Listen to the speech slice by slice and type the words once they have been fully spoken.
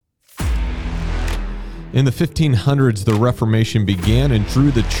In the 1500s, the Reformation began and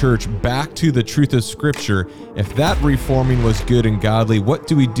drew the church back to the truth of Scripture. If that reforming was good and godly, what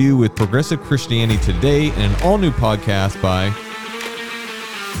do we do with progressive Christianity today? In an all-new podcast by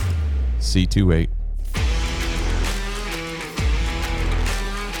C28.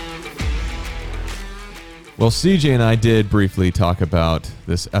 Well, CJ and I did briefly talk about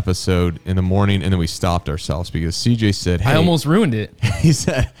this episode in the morning, and then we stopped ourselves because CJ said, hey, I almost ruined it. He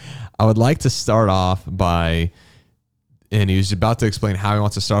said, I would like to start off by, and he was about to explain how he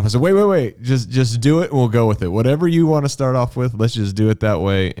wants to start off. I said, wait, just do it and we'll go with it. Whatever you want to start off with, let's just do it that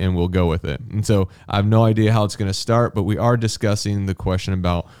way and we'll go with it. And so I have no idea how it's going to start, but we are discussing the question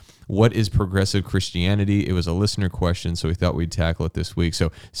about what is progressive Christianity. It was a listener question, so we thought we'd tackle it this week.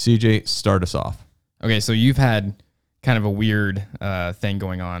 So CJ, start us off. Okay, so you've had kind of a weird thing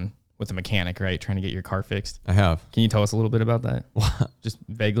going on with a mechanic, right? Trying to get your car fixed. I have. Can you tell us a little bit about that? Just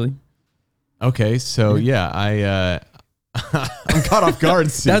vaguely. Okay, so yeah, I'm caught off guard,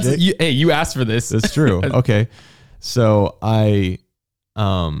 CJ. Hey, you asked for this. That's true. Okay, so I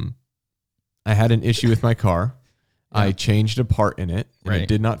had an issue with my car. Yeah. I changed a part in it, and it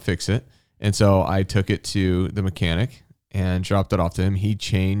did not fix it. And so I took it to the mechanic and dropped it off to him. He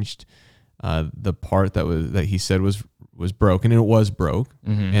changed the part that he said was broken, and it was broke.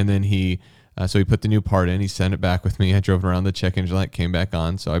 Mm-hmm. And then so he put the new part in. He sent it back with me. I drove it around. The check engine light came back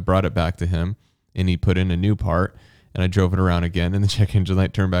on, so I brought it back to him, and he put in a new part. And I drove it around again, and the check engine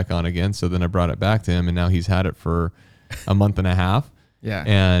light turned back on again. So then I brought it back to him, and now he's had it for a month and a half. Yeah.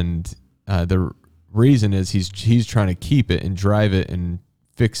 And the reason is he's trying to keep it and drive it and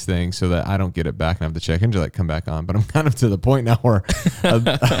fix things so that I don't get it back and have the check engine light come back on. But I'm kind of to the point now where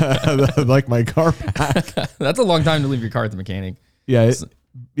I'd like my car back. That's a long time to leave your car at the mechanic. Yeah.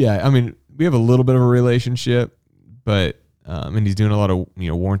 I mean, we have a little bit of a relationship, but and he's doing a lot of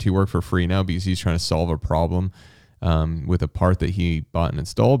warranty work for free now because he's trying to solve a problem with a part that he bought and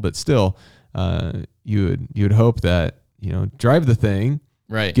installed. But still, you would hope that drive the thing,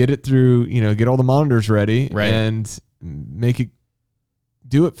 right? Get it through, get all the monitors ready, right, and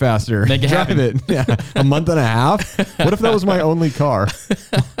do it faster. Make it happen. Drive it. Yeah, a month and a half. What if that was my only car?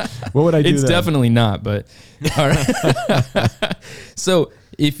 What would I do? It's then? Definitely not. But all right. So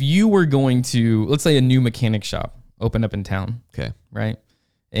if you were going to, let's say, a new mechanic shop opened up in town, okay, right,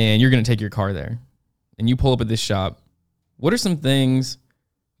 and you're going to take your car there, and you pull up at this shop, what are some things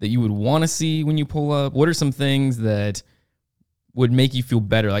that you would want to see when you pull up? What are some things that would make you feel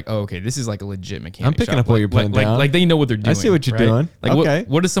better? Like, oh, okay, this is like a legit mechanic I'm picking shop. up what you're putting down. Like they know what they're doing. I see what you're right? doing. Like okay.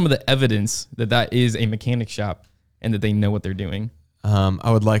 What is some of the evidence that is a mechanic shop and that they know what they're doing?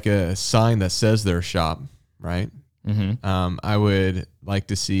 I would like a sign that says their shop, right? Mm-hmm. I would like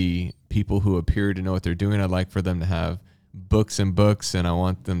to see people who appear to know what they're doing. I'd like for them to have books, and I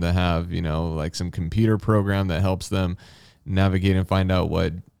want them to have, like some computer program that helps them navigate and find out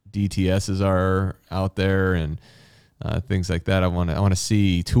what DTSs are out there and things like that. I want to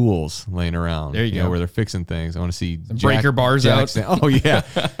see tools laying around. There you go. Where they're fixing things. I want to see breaker bars out. Oh yeah,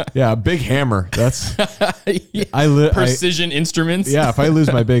 yeah, a big hammer. That's precision instruments. Yeah, if I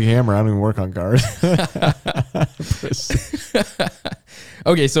lose my big hammer, I don't even work on cars.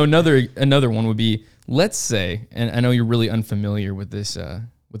 Okay, so another one would be, let's say, and I know you're really unfamiliar with this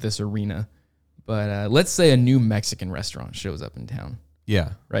arena, but let's say a new Mexican restaurant shows up in town.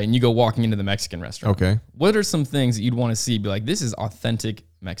 Yeah. Right. And you go walking into the Mexican restaurant. Okay. What are some things that you'd want to see? Be like, this is authentic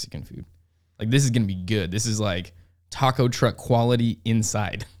Mexican food. Like, this is going to be good. This is like taco truck quality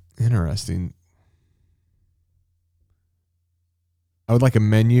inside. Interesting. I would like a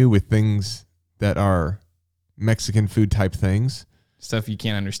menu with things that are Mexican food type things. Stuff you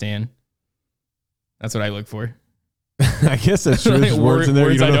can't understand. That's what I look for. I guess that's true. There's words in there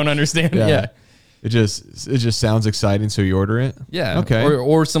words I don't understand. Yeah. It just sounds exciting, so you order it. Yeah. Okay.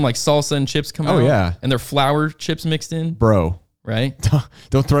 Or some like salsa and chips come out. Oh yeah. And they're flour chips mixed in. Bro. Right.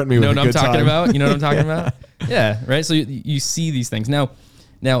 Don't threaten me with a good time. You know what I'm talking about? Yeah. Right. So you see these things now.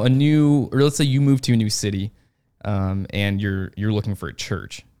 Let's say you move to a new city, and you're looking for a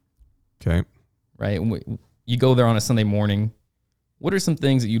church. Okay. Right. You go there on a Sunday morning. What are some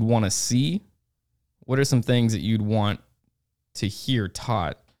things that you'd want to see? What are some things that you'd want to hear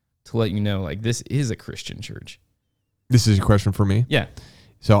taught to let you know, like, this is a Christian church? This is a question for me? Yeah.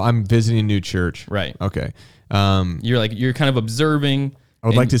 So I'm visiting a new church. Right. Okay. You're kind of observing. I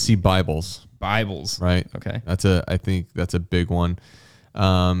would like to see Bibles. Right. Okay. I think that's a big one.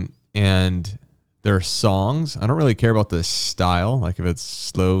 And there are songs. I don't really care about the style, like if it's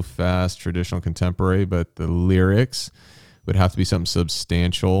slow, fast, traditional, contemporary, but the lyrics would have to be something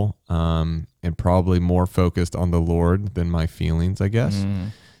substantial, and probably more focused on the Lord than my feelings, I guess.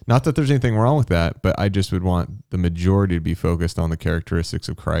 Not that there's anything wrong with that, but I just would want the majority to be focused on the characteristics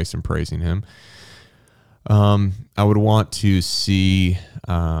of Christ and praising him. I would want to see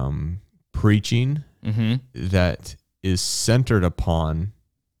preaching that is centered upon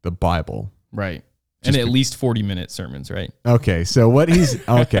the Bible. Right. And at least 40-minute sermons, right? Okay, so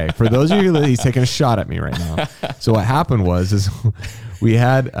for those of you he's taking a shot at me right now. So what happened is we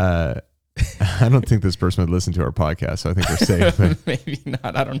had, I don't think this person would listen to our podcast, so I think we're safe. But maybe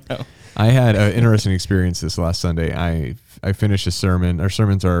not, I don't know. I had an interesting experience this last Sunday. I finished a sermon. Our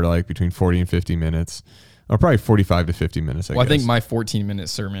sermons are like between 40 and 50 minutes. Or probably 45 to 50 minutes, I guess. I think my 14-minute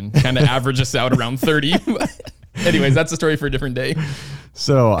sermon kind of averages out around 30. Anyways, that's a story for a different day.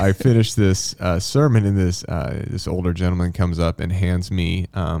 So I finished this sermon, and this older gentleman comes up and hands me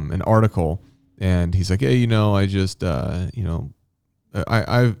an article, and he's like, "Hey, I just I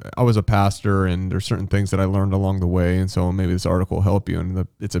was a pastor, and there's certain things that I learned along the way, and so maybe this article will help you." And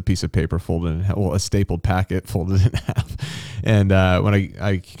it's a piece of paper folded a stapled packet folded in half. And when he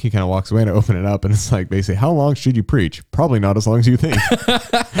kind of walks away, and I open it up, and it's like basically, how long should you preach? Probably not as long as you think.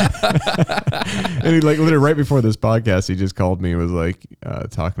 And he literally right before this podcast, he just called me and was like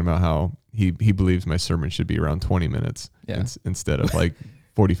talking about how he believes my sermon should be around 20 minutes instead of like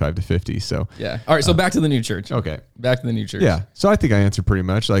 45 to 50. So yeah. All right. So back to the new church. Okay. Back to the new church. Yeah. So I think I answered pretty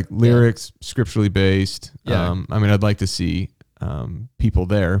much, like lyrics, scripturally based. Yeah. I'd like to see people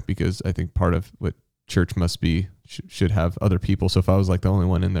there, because I think part of what church must be should have other people. So if I was like the only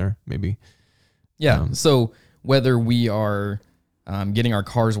one in there, maybe. Yeah. So whether we are getting our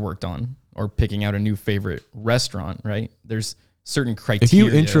cars worked on or picking out a new favorite restaurant, right? There's certain criteria. If you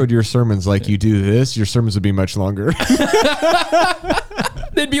introed your sermons like you do this, your sermons would be much longer.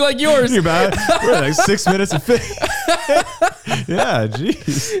 They'd be like yours. You're bad. We're like 6 minutes and 50. Yeah,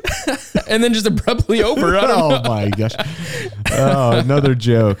 jeez. And then just abruptly over. I don't know. My gosh. Oh, another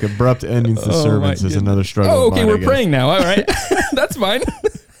joke. Abrupt endings to sermons is another struggle. Oh, okay, we're praying now. All right. That's fine.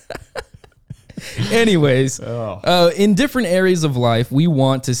 Anyways, in different areas of life, we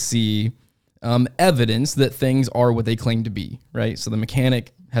want to see evidence that things are what they claim to be, right? So the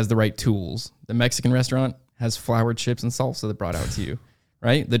mechanic has the right tools. The Mexican restaurant has flour, chips, and salsa that brought out to you,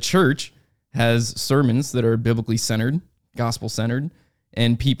 right? The church has sermons that are biblically centered, gospel centered,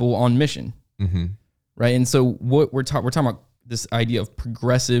 and people on mission, right? And so what we're talking about this idea of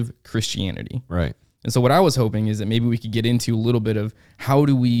progressive Christianity, right? And so what I was hoping is that maybe we could get into a little bit of how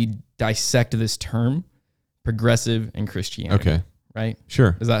do we dissect this term, progressive and Christianity. Okay. Right?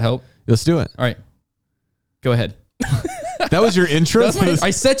 Sure. Does that help? Let's do it. All right. Go ahead. That was your intro?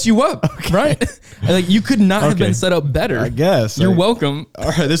 I set you up, right? You could not have been set up better. I guess. You're welcome. All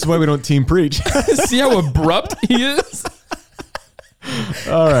right. This is why we don't team preach. See how abrupt he is?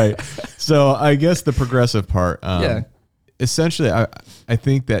 All right. So I guess the progressive part. Essentially, I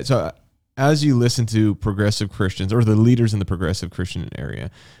think that... So as you listen to progressive Christians or the leaders in the progressive Christian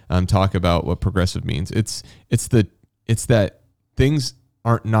area talk about what progressive means, it's that things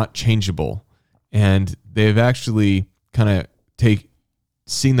aren't not changeable, and they've actually kind of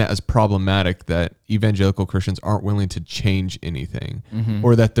seen that as problematic, that evangelical Christians aren't willing to change anything,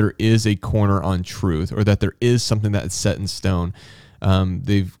 or that there is a corner on truth, or that there is something that's set in stone.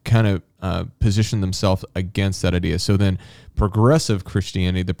 They've kind of positioned themselves against that idea. So then progressive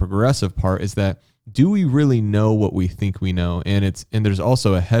Christianity, the progressive part is that, do we really know what we think we know? And there's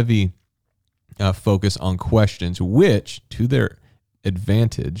also a heavy focus on questions, which to their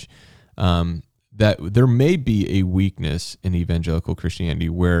advantage, that there may be a weakness in evangelical Christianity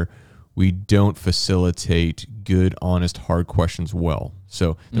where we don't facilitate good, honest, hard questions well.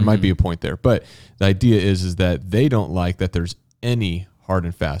 So there might be a point there, but the idea is that they don't like that there's any hard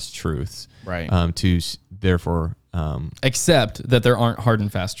and fast truths, right? To therefore accept that there aren't hard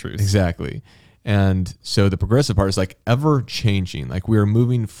and fast truths. Exactly. And so the progressive part is like ever changing. Like we are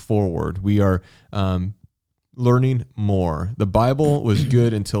moving forward. We are learning more. The Bible was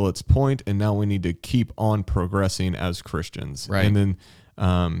good until its point, and now we need to keep on progressing as Christians. Right. And then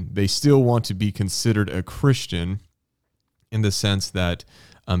they still want to be considered a Christian in the sense that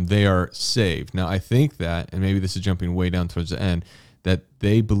they are saved. Now, I think that, and maybe this is jumping way down towards the end, that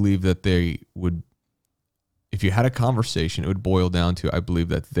they believe that they would, if you had a conversation, it would boil down to, I believe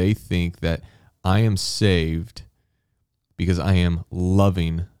that they think that I am saved because I am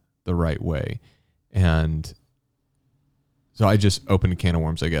loving the right way. And so I just opened a can of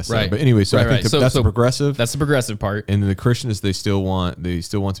worms, I guess. Right. But anyway, so I think that's the progressive. That's the progressive part. And then the Christian is they still want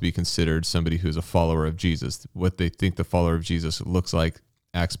to be considered somebody who's a follower of Jesus. What they think the follower of Jesus looks like,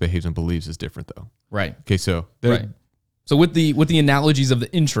 acts, behaves, and believes is different, though. Right. Okay, so right. So with the analogies of the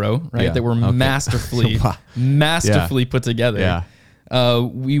intro, right, that were masterfully put together. Yeah.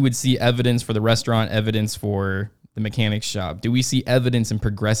 we would see evidence for the restaurant, evidence for the mechanic shop. Do we see evidence in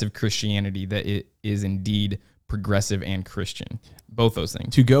progressive Christianity that it is indeed progressive and Christian? Both those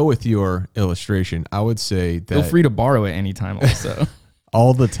things. To go with your illustration, I would say that... Feel free to borrow it anytime also.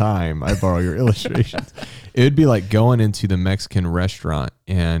 All the time I borrow your illustrations. It would be like going into the Mexican restaurant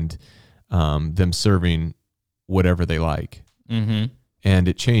and them serving whatever they like. Mm-hmm. And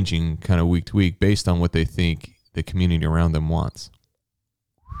it changing kind of week to week based on what they think the community around them wants.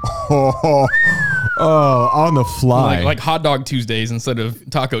 Oh, on the fly. Like hot dog Tuesdays instead of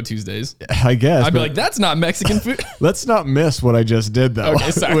taco Tuesdays. I guess. I'd be like, that's not Mexican food. Let's not miss what I just did, though,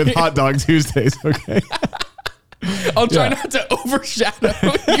 okay, sorry. with hot dog Tuesdays, okay? I'll try not to overshadow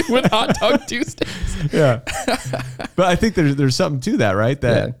you with hot dog Tuesdays. Yeah. But I think there's something to that, right?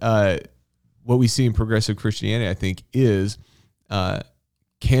 That what we see in progressive Christianity, I think, is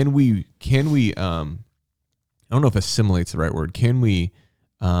can we I don't know if assimilate's the right word. Can we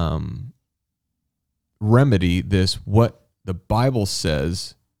remedy this, what the Bible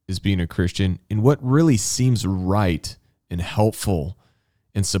says is being a Christian, and what really seems right and helpful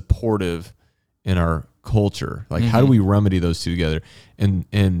and supportive in our culture? Like, how do we remedy those two together?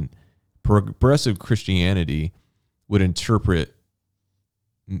 And progressive Christianity would interpret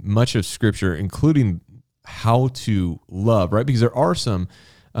much of Scripture, including how to love, right? Because there are some,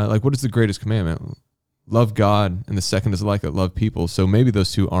 like, what is the greatest commandment? Love God, and the second is like it, love people. So maybe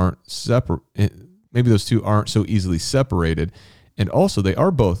those two aren't separate. Maybe those two aren't so easily separated. And also, they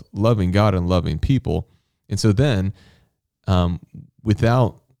are both loving God and loving people. And so then,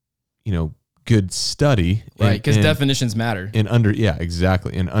 without, good study, right? Because definitions matter. And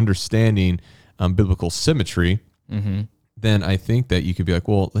exactly. And understanding biblical symmetry, then I think that you could be like,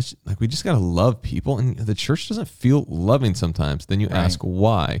 well, we just got to love people, and the church doesn't feel loving sometimes. Then you ask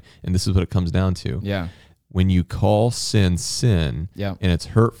why, and this is what it comes down to. Yeah. When you call sin, and it's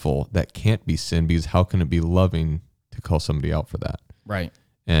hurtful, that can't be sin, because how can it be loving to call somebody out for that? Right.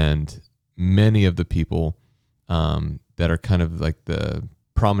 And many of the people that are kind of like the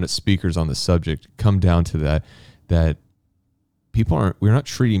prominent speakers on the subject come down to that we're not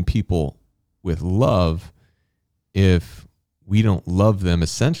treating people with love if we don't love them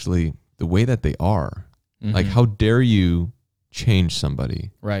essentially the way that they are. Like, how dare you change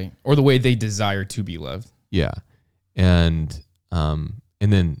somebody? Right. Or the way they desire to be loved. Yeah. And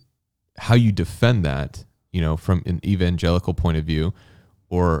then how you defend that, from an evangelical point of view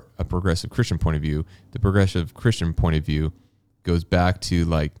or a progressive Christian point of view. The progressive Christian point of view goes back to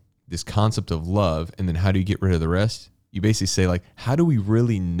like this concept of love. And then how do you get rid of the rest? You basically say, like, how do we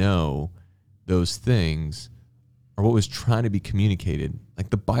really know those things or what was trying to be communicated? Like,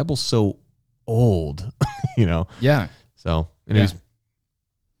 the Bible's so old, Yeah. So anyways,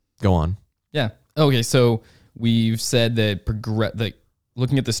 go on. Yeah. Okay. So we've said that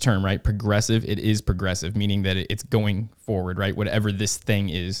looking at this term, right? Progressive, it is progressive, meaning that it's going forward, right? Whatever this thing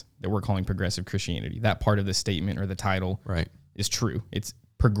is that we're calling progressive Christianity, that part of the statement or the title is true. It's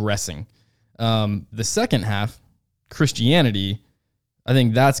progressing. The second half, Christianity, I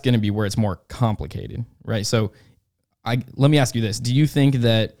think that's going to be where it's more complicated, right? So let me ask you this. Do you think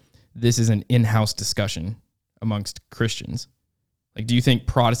that this is an in-house discussion amongst Christians? Like, do you think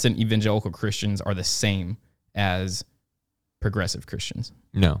Protestant evangelical Christians are the same as progressive Christians?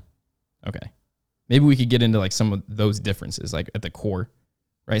 No. Okay. Maybe we could get into like some of those differences, like at the core,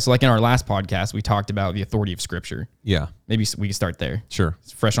 right? So like in our last podcast, we talked about the authority of Scripture. Yeah. Maybe we can start there. Sure.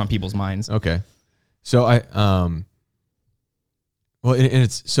 It's fresh on people's minds. Okay. So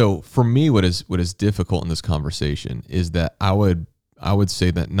so for me, what is difficult in this conversation is that I would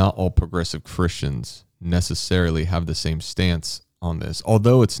say that not all progressive Christians necessarily have the same stance on this.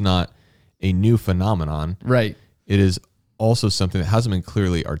 Although it's not a new phenomenon, right? It is also something that hasn't been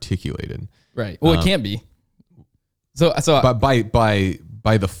clearly articulated, right? Well, it can't be. So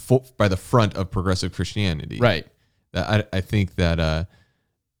by the front of progressive Christianity, right? I think that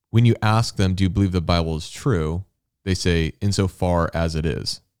when you ask them, do you believe the Bible is true? They say, insofar as it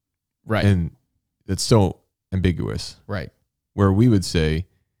is. Right. And it's so ambiguous. Right. Where we would say,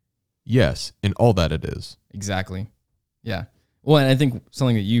 yes, in all that it is. Exactly. Yeah. Well, and I think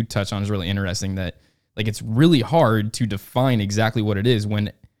something that you touch on is really interesting, that like it's really hard to define exactly what it is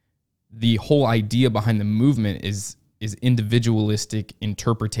when the whole idea behind the movement is individualistic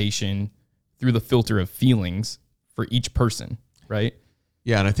interpretation through the filter of feelings for each person, right?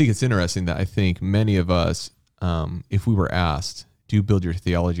 Yeah, and I think it's interesting that I think many of us, if we were asked, do you build your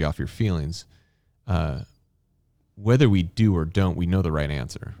theology off your feelings? Whether we do or don't, we know the right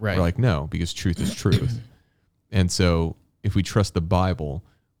answer. Right. We're like, no, because truth is truth. And so if we trust the Bible,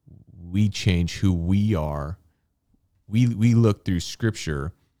 we change who we are we look through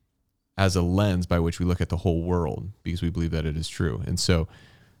Scripture as a lens by which we look at the whole world because we believe that it is true. And so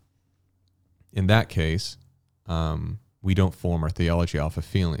in that case, we don't form our theology off of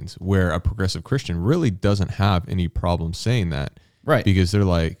feelings, where a progressive Christian really doesn't have any problem saying that. Right. Because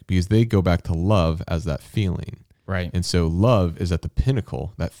they go back to love as that feeling. Right. And so love is at the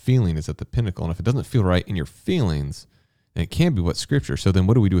pinnacle. That feeling is at the pinnacle. And if it doesn't feel right in your feelings, then it can't be what Scripture. So then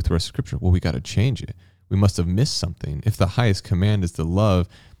what do we do with the rest of Scripture? Well, we got to change it. We must have missed something. If the highest command is to love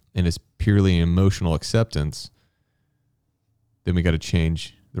and it's purely emotional acceptance, then we got to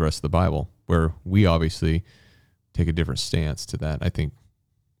change the rest of the Bible, where we obviously take a different stance to that. I think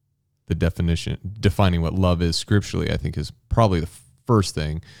the defining what love is scripturally, I think is probably the first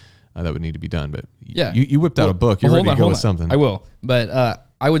thing that would need to be done. But yeah, you whipped out a book. You're ready to go with something. I will. But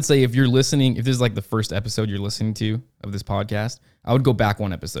I would say if you're listening, if this is like the first episode you're listening to of this podcast, I would go back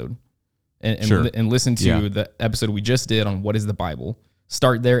one episode and listen to the episode we just did on what is the Bible.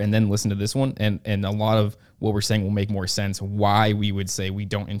 Start there and then listen to this one. And a lot of what we're saying will make more sense why we would say we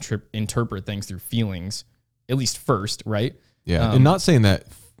don't interpret things through feelings, at least first, right? Yeah, and not saying that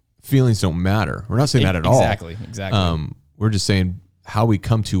feelings don't matter. We're not saying that at all. Exactly. We're just saying how we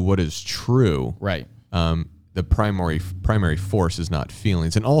come to what is true. Right. The primary force is not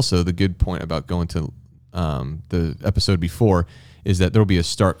feelings. And also the good point about going to the episode before is that there'll be a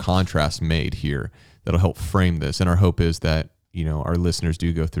stark contrast made here that'll help frame this. And our hope is that, our listeners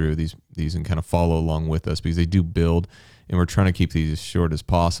do go through these and kind of follow along with us, because they do build, and we're trying to keep these as short as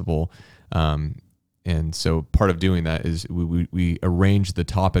possible. And so part of doing that is we arrange the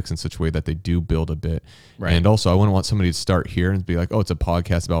topics in such a way that they do build a bit. Right. And also I wouldn't want somebody to start here and be like, oh, it's a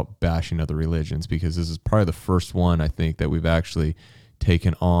podcast about bashing other religions, because this is probably the first one I think that we've actually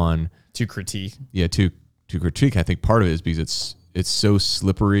taken on to critique. Yeah. To critique. I think part of it is because it's so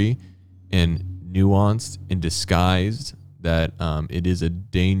slippery and nuanced and disguised that it is a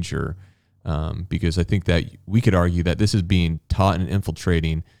danger. Because I think that we could argue that this is being taught and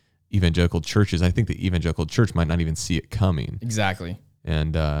infiltrating evangelical churches. I think the evangelical church might not even see it coming. Exactly.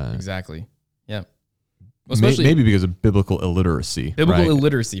 And exactly. Yeah. Well, especially maybe because of biblical illiteracy.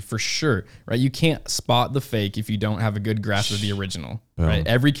 Illiteracy, for sure. Right. You can't spot the fake if you don't have a good grasp of the original. Boom. Right.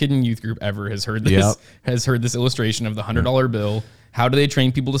 Every kid in youth group ever has heard this. Has heard this illustration of the $100 bill. How do they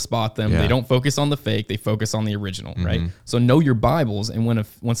train people to spot them? They don't focus on the fake; they focus on the original, right? So know your Bibles, and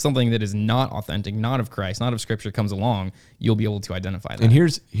when something that is not authentic, not of Christ, not of Scripture comes along, you'll be able to identify that. And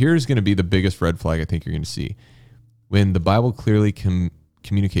here's going to be the biggest red flag I think you're going to see: when the Bible clearly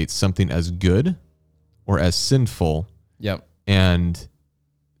communicates something as good or as sinful. Yep. And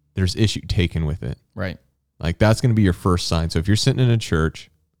there's issue taken with it. Right. Like that's going to be your first sign. So if you're sitting in a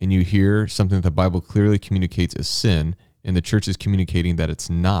church and you hear something that the Bible clearly communicates as sin, and the church is communicating that it's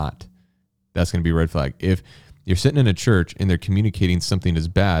not, that's going to be a red flag. If you're sitting in a church and they're communicating something as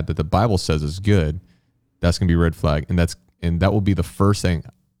bad that the Bible says is good, that's going to be a red flag. And that will be the first thing.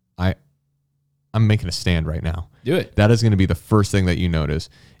 I'm making a stand right now. Do it. That is going to be the first thing that you notice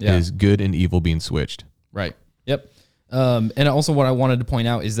is good and evil being switched. Right. Yep. And also what I wanted to point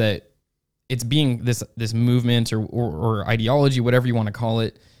out is that it's being this movement or ideology, whatever you want to call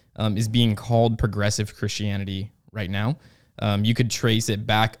it, is being called progressive Christianity right now. You could trace it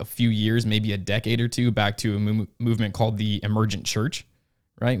back a few years, maybe a decade or two, back to a movement called the Emergent Church,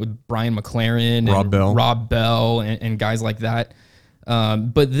 right? With Brian McLaren, Rob Bell, and guys like that.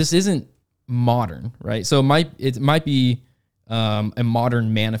 But this isn't modern, right? So it might be a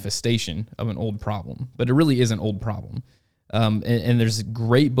modern manifestation of an old problem, but it really is an old problem. And there's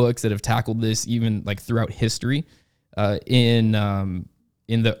great books that have tackled this even like throughout history. In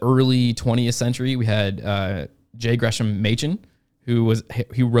the early 20th century, we had J. Gresham Machen, who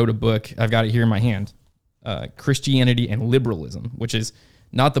wrote a book. I've got it here in my hand, Christianity and Liberalism, which is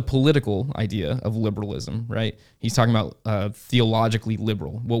not the political idea of liberalism, right? He's talking about theologically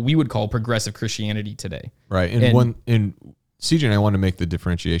liberal, what we would call progressive Christianity today. Right. And CJ and I want to make the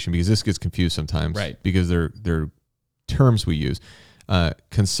differentiation because this gets confused sometimes, right? Because they're terms we use.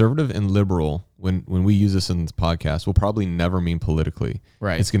 Conservative and liberal, when we use this in this podcast, will probably never mean politically.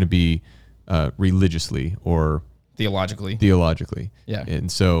 Right. It's going to be religiously or theologically. Yeah.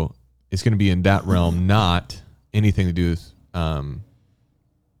 And so it's going to be in that realm, not anything to do with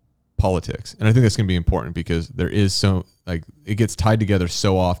politics. And I think that's going to be important because there is it gets tied together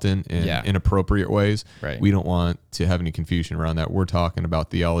so often in inappropriate ways. Right. We don't want to have any confusion around that. We're talking about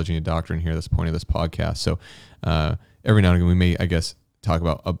theology and doctrine here. That's the point of this podcast. So every now and again, we may, I guess, talk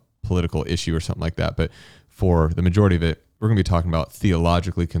about a political issue or something like that. But for the majority of it, we're going to be talking about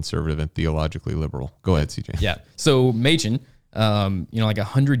theologically conservative and theologically liberal. Go ahead, CJ. Yeah. So Machen, like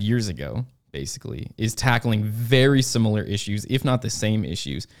 100 years ago, basically, is tackling very similar issues, if not the same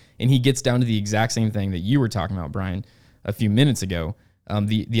issues. And he gets down to the exact same thing that you were talking about, Brian, a few minutes ago.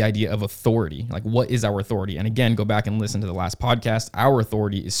 The idea of authority, like what is our authority? And again, go back and listen to the last podcast. Our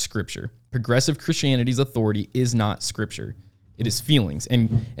authority is Scripture. Progressive Christianity's authority is not Scripture. It is feelings.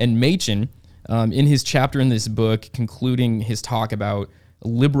 And Machen, in his chapter in this book, concluding his talk about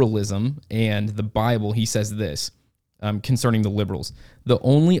liberalism and the Bible, he says this concerning the liberals. The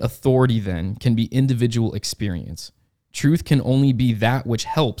only authority then can be individual experience. Truth can only be that which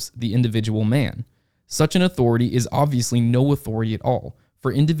helps the individual man. Such an authority is obviously no authority at all,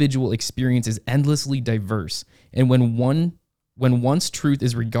 for individual experience is endlessly diverse, and when once truth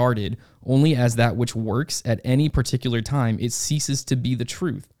is regarded only as that which works at any particular time, it ceases to be the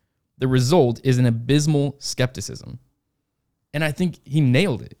truth. The result is an abysmal skepticism. And I think he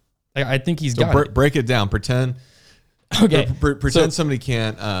nailed it. I think he's got it. Break it down. Pretend Okay. Pretend somebody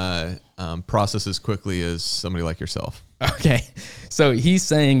can't process as quickly as somebody like yourself. Okay. So he's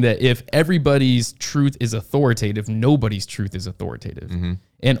saying that if everybody's truth is authoritative, nobody's truth is authoritative. Mm-hmm.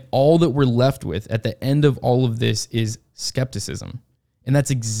 And all that we're left with at the end of all of this is skepticism. And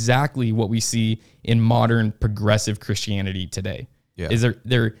that's exactly what we see in modern progressive Christianity today. Yeah. Is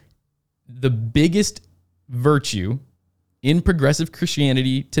they're the biggest virtue in progressive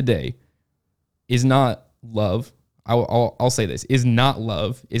Christianity today is not love. I'll say this, is not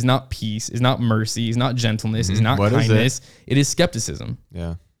love, is not peace, is not mercy, is not gentleness, is not what kindness. Is it is skepticism.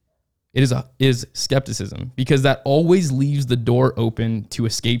 Yeah. It is skepticism, because that always leaves the door open to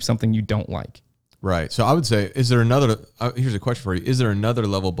escape something you don't like. Right. So I would say, is there another, here's a question for you. Is there another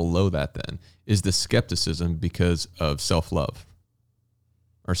level below that then? Is the skepticism because of self-love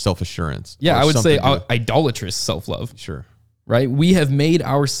or self-assurance? Yeah, or I would say idolatrous self-love. Sure. Right? We have made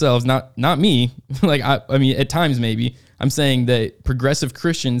ourselves, not me, like I mean, at times maybe, I'm saying that progressive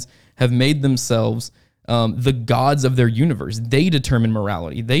Christians have made themselves the gods of their universe. They determine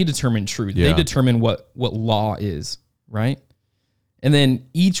morality. They determine truth. Yeah. They determine what law is, right? And then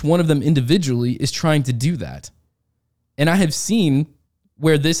each one of them individually is trying to do that. And I have seen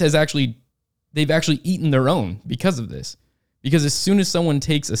where this has they've actually eaten their own because of this. Because as soon as someone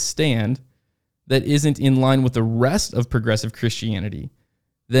takes a stand that isn't in line with the rest of progressive Christianity,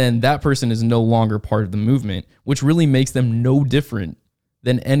 then that person is no longer part of the movement, which really makes them no different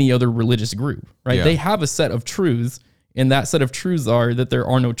than any other religious group, right? Yeah. They have a set of truths, and that set of truths are that there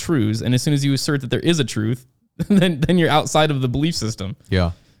are no truths. And as soon as you assert that there is a truth, then you're outside of the belief system.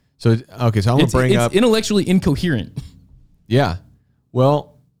 Yeah. So, okay, so I'm going to bring up... It's intellectually incoherent. Yeah. Well,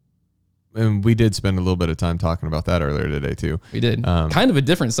 and we did spend a little bit of time talking about that earlier today too. We did. Kind of a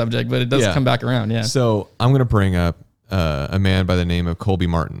different subject, but it does come back around, yeah. So I'm going to bring up a man by the name of Colby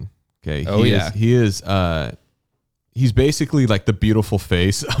Martin. Okay. He's basically like the beautiful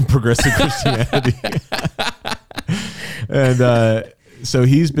face of progressive Christianity. And so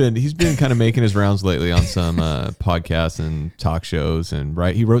he's been kind of making his rounds lately on some podcasts and talk shows, and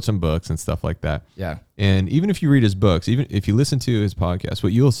he wrote some books and stuff like that. Yeah. And even if you read his books, even if you listen to his podcast,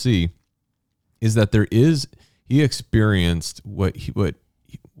 what you'll see is that he experienced what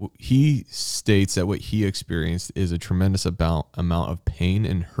he states that what he experienced is a tremendous amount of pain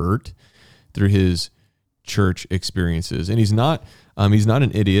and hurt through his church experiences. And he's not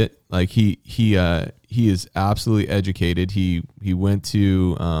an idiot. Like he is absolutely educated. He went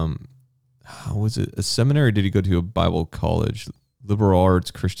to was it a seminary, or did he go to a Bible college, liberal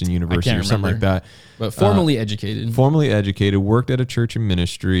arts Christian university or something like that? But formally educated. Formally educated, worked at a church and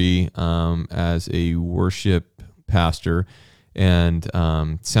ministry as a worship pastor, and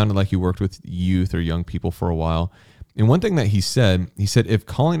sounded like he worked with youth or young people for a while. And one thing that he said, if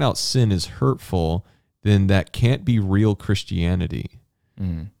calling out sin is hurtful, then that can't be real Christianity.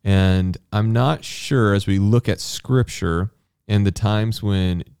 Mm. And I'm not sure, as we look at Scripture and the times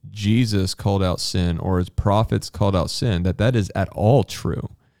when Jesus called out sin or his prophets called out sin, that is at all true.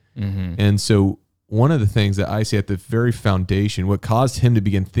 Mm-hmm. And so one of the things that I see at the very foundation, what caused him to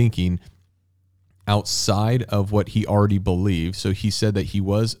begin thinking outside of what he already believed. So he said that he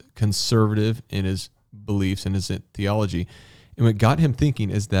was conservative in his beliefs and his theology. And what got him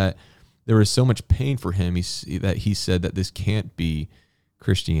thinking is that there was so much pain for him that he said that this can't be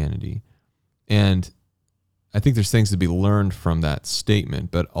Christianity. And I think there's things to be learned from that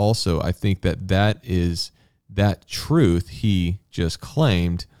statement, but also I think that truth he just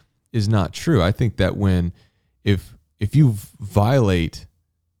claimed is not true. I think that if you violate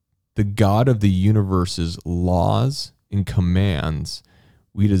the God of the universe's laws and commands,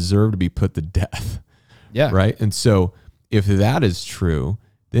 we deserve to be put to death. Yeah. Right? And so if that is true,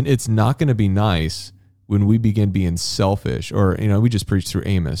 then it's not going to be nice when we begin being selfish, or, we just preach through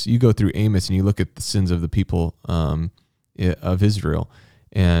Amos. You go through Amos and you look at the sins of the people of Israel,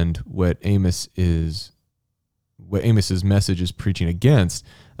 and what Amos's message is preaching against.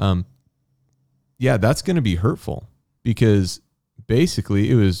 That's going to be hurtful, because basically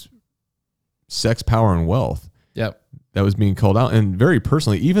it was sex, power, and wealth. Yep. That was being called out. And very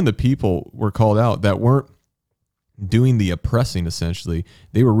personally, even the people were called out that weren't doing the oppressing. Essentially,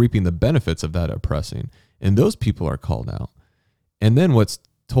 they were reaping the benefits of that oppressing. And those people are called out. And then what's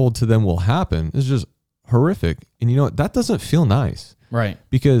told to them will happen is just horrific. And you know what? That doesn't feel nice. Right.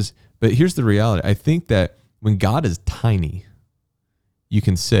 But here's the reality. I think that when God is tiny, you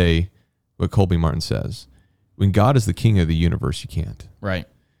can say what Colby Martin says. When God is the king of the universe, you can't. Right.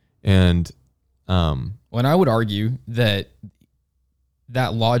 And when I would argue that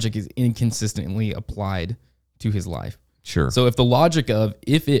logic is inconsistently applied to his life. Sure. So if the logic of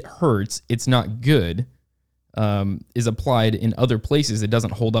if it hurts, it's not good, is applied in other places, it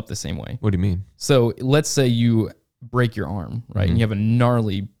doesn't hold up the same way. What do you mean? So let's say you break your arm, right? And you have a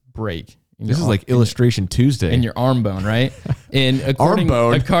gnarly break. This is like Illustration Tuesday. In your arm bone, right? And according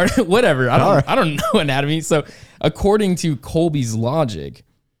whatever. I don't know anatomy. So according to Colby's logic,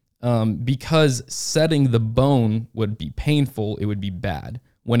 because setting the bone would be painful, it would be bad.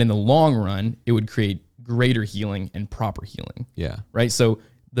 When in the long run, it would create greater healing and proper healing. Yeah. Right? So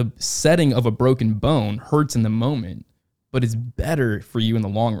the setting of a broken bone hurts in the moment, but it's better for you in the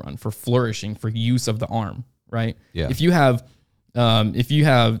long run, for flourishing, for use of the arm, right? Yeah. If you have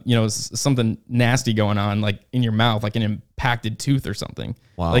something nasty going on, like in your mouth, like an impacted tooth or something,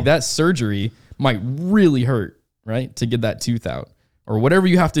 like that surgery might really hurt, right? To get that tooth out, or whatever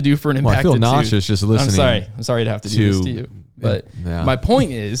you have to do for an impacted tooth. I feel nauseous just listening. I'm sorry to have to do this to you. But my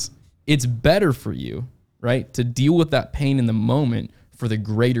point is, it's better for you, right? To deal with that pain in the moment for the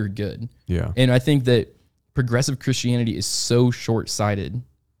greater good. Yeah. And I think that progressive Christianity is so short-sighted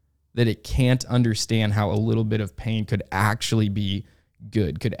that it can't understand how a little bit of pain could actually be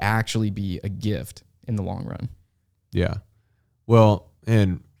good, could actually be a gift in the long run. Yeah. Well,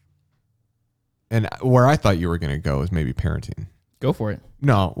 and where I thought you were going to go is maybe parenting. Go for it.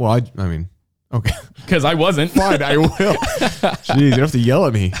 No, well, I mean, okay. Because I wasn't. Fine, I will. Jeez, you don't have to yell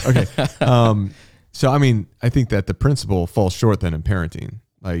at me. Okay. So, I mean, I think that the principle falls short then in parenting.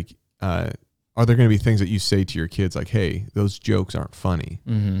 Like, are there going to be things that you say to your kids like, hey, those jokes aren't funny?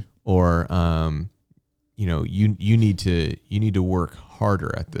 Mm-hmm. Or, you need to work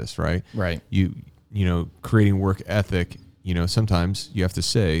harder at this, right? Right. Creating work ethic, sometimes you have to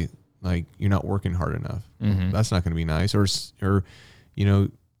say, like, you're not working hard enough. Mm-hmm. That's not going to be nice. Or,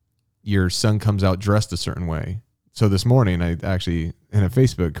 your son comes out dressed a certain way. So this morning, I actually, in a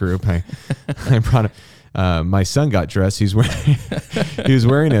Facebook group, I brought my son got dressed. He was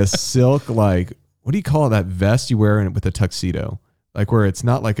wearing a silk, like, what do you call that vest you wear with a tuxedo? Like, where it's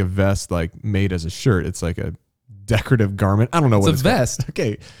not like a vest like made as a shirt. It's like a decorative garment. I don't know what it's called. Vest.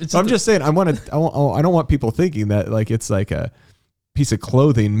 Okay. So I'm just saying, I don't want people thinking that like it's like a piece of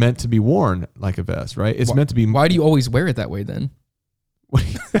clothing meant to be worn like a vest, right? It's meant to be. Why do you always wear it that way then?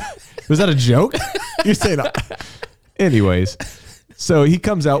 Was that a joke? You're saying that. Anyways, so he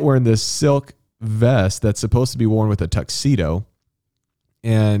comes out wearing this silk vest that's supposed to be worn with a tuxedo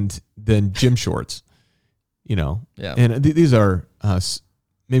and then gym shorts, Yeah. And these are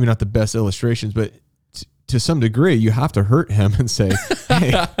maybe not the best illustrations, but to some degree, you have to hurt him and say,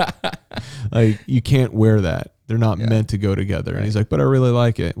 hey, like, you can't wear that. They're not meant to go together. Right. And he's like, but I really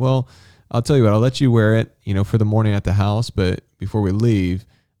like it. Well, I'll tell you what, I'll let you wear it, for the morning at the house. But before we leave,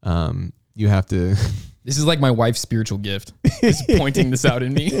 you have to. This is like my wife's spiritual gift. Just pointing this out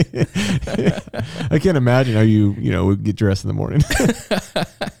in me. I can't imagine how you would get dressed in the morning.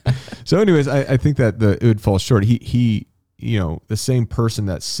 So anyways, I think that it would fall short. He the same person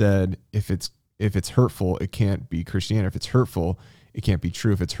that said, if it's hurtful, it can't be Christianity. If it's hurtful, it can't be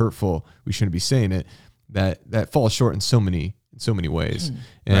true. If it's hurtful, we shouldn't be saying it. That falls short in so many ways.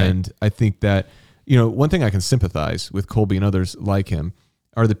 And right. I think that, one thing I can sympathize with Colby and others like him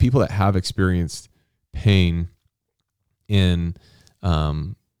are the people that have experienced pain in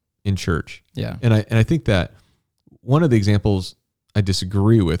church. Yeah. And I think that one of the examples I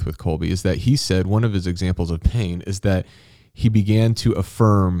disagree with Colby is that he said one of his examples of pain is that he began to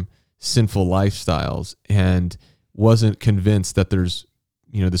affirm sinful lifestyles and wasn't convinced that there's,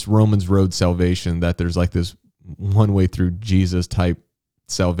 this Romans road salvation, that there's like this one way through Jesus type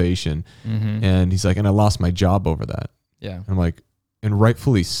salvation. Mm-hmm. And he's like, and I lost my job over that. Yeah. I'm like, and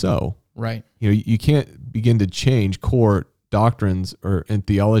rightfully so. Right. You can't begin to change core doctrines and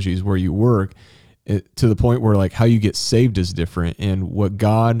theologies where you work to the point where like how you get saved is different and what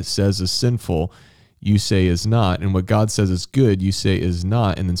God says is sinful. you say is not, and what God says is good, you say is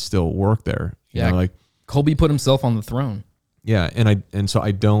not, and then still work there. You know, like Colby put himself on the throne. Yeah, and so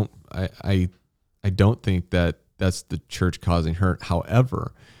I don't think that that's the church causing hurt.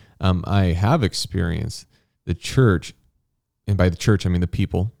 However, I have experienced the church, and by the church I mean the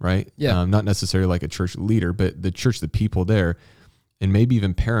people, right? Yeah. Not necessarily like a church leader, but the church, the people there, and maybe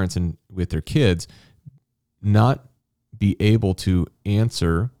even parents and with their kids, not be able to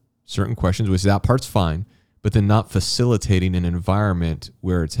answer certain questions, which that part's fine, but then not facilitating an environment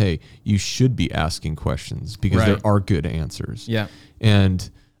where it's, hey, you should be asking questions because there are good answers. Yeah. And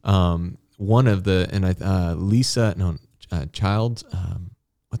one of the, Childs,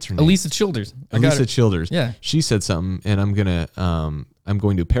 what's her name? Elisa Childers. Elisa Childers. Yeah. She said something, and I'm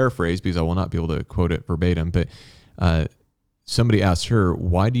going to paraphrase because I will not be able to quote it verbatim, but somebody asked her,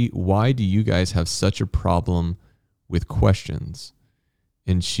 why do you guys have such a problem with questions?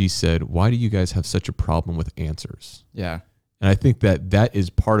 And she said, why do you guys have such a problem with answers? Yeah. And I think that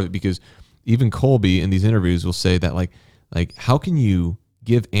is part of it, because even Colby in these interviews will say that like how can you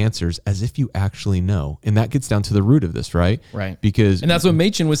give answers as if you actually know? And that gets down to the root of this, right? Right. Because, and that's what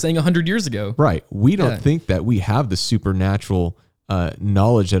Machen was saying 100 years ago. Right. We don't think that we have the supernatural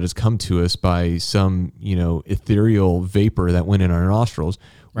knowledge that has come to us by some, ethereal vapor that went in our nostrils.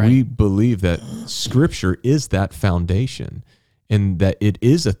 Right. We believe that Scripture is that foundation, and that it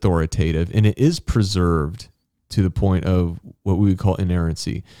is authoritative and it is preserved to the point of what we would call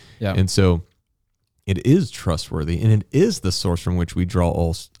inerrancy. Yeah. And so it is trustworthy, and it is the source from which we draw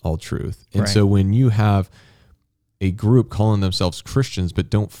all truth. And so when you have a group calling themselves Christians but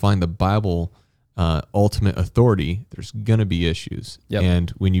don't find the Bible ultimate authority, there's going to be issues. Yep. And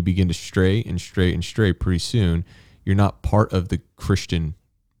when you begin to stray, pretty soon you're not part of the Christian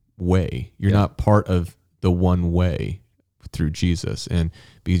way. You're not part of the one way through Jesus. And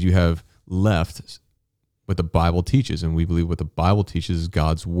because you have left what the Bible teaches, and we believe what the Bible teaches is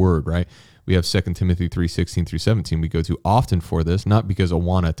God's word, right? We have 2 Timothy 3:16 through 17 we go to often for this, not because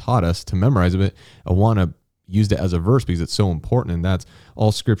Awana taught us to memorize it. Awana used it as a verse because it's so important, and that's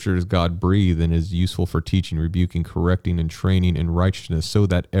all Scripture is God breathed and is useful for teaching, rebuking, correcting, and training in righteousness, so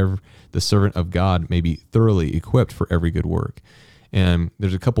that the servant of God may be thoroughly equipped for every good work. And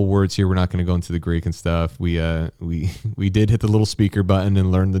there's a couple words here. We're not going to go into the Greek and stuff. We did hit the little speaker button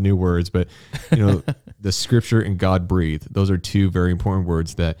and learn the new words, but the Scripture and God breathed. Those are two very important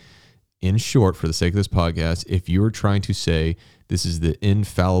words that, in short, for the sake of this podcast, if you are trying to say this is the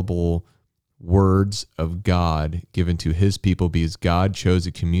infallible words of God given to his people because God chose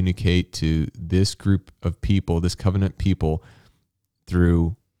to communicate to this group of people, this covenant people,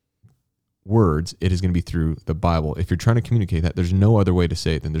 through words, it is going to be through the Bible. If you're trying to communicate that, there's no other way to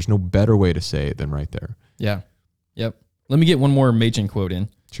say it. Then there's no better way to say it than right there. Yeah. Yep. Let me get one more Machen quote in.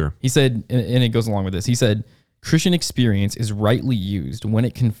 Sure. He said, and it goes along with this. He said, Christian experience is rightly used when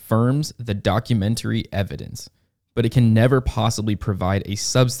it confirms the documentary evidence, but it can never possibly provide a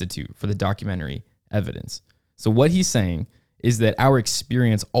substitute for the documentary evidence. So what he's saying is that our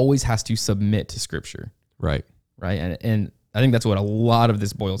experience always has to submit to Scripture. Right. Right. And I think that's what a lot of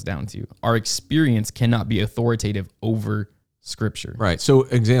this boils down to. Our experience cannot be authoritative over Scripture. Right. So,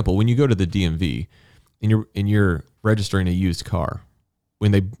 example, when you go to the DMV and you're registering a used car,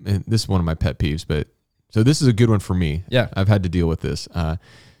 and this is one of my pet peeves, but so this is a good one for me. Yeah. I've had to deal with this.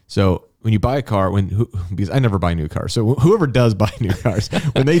 So when you buy a car, because I never buy new cars, so whoever does buy new cars,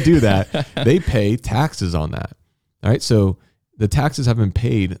 when they do that, they pay taxes on that. All right. So the taxes have been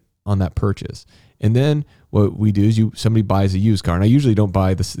paid on that purchase. And then what we do is somebody buys a used car, and I usually don't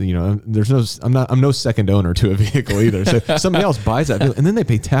buy this. I'm no second owner to a vehicle either. So somebody else buys that vehicle, and then they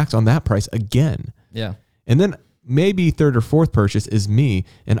pay tax on that price again. Yeah. And then maybe third or fourth purchase is me,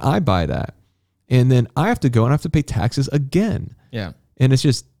 and I buy that, and then I have to go and I have to pay taxes again. Yeah. And it's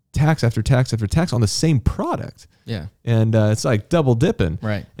just tax after tax after tax on the same product. Yeah. And it's like double dipping.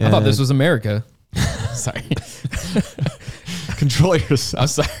 Right. I thought this was America. Sorry. Control yourself. I'm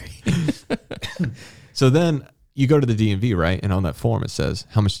sorry. So then you go to the DMV, right? And on that form, it says,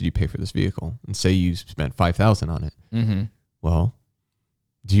 how much did you pay for this vehicle? And say you spent $5,000 on it. Mm-hmm. Well,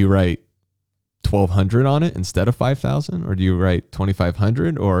 do you write $1,200 on it instead of $5,000? Or do you write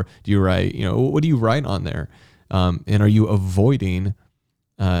 $2,500? Or do you write, what do you write on there? And are you avoiding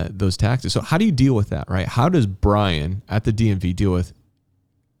those taxes? So how do you deal with that, right? How does Brian at the DMV deal with,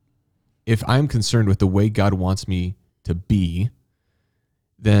 if I'm concerned with the way God wants me to be,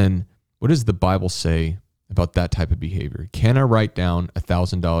 then what does the Bible say about that type of behavior? Can I write down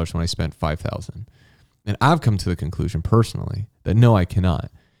 $1,000 when I spent $5,000? And I've come to the conclusion personally that no, I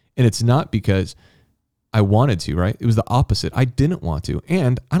cannot. And it's not because I wanted to, right? It was the opposite. I didn't want to.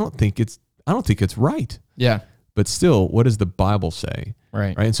 And I don't think I don't think it's right. Yeah. But still, what does the Bible say?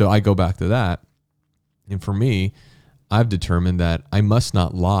 Right. Right. And so I go back to that. And for me, I've determined that I must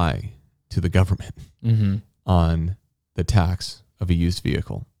not lie to the government on the tax of a used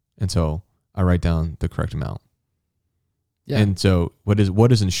vehicle. And so I write down the correct amount. Yeah. And so what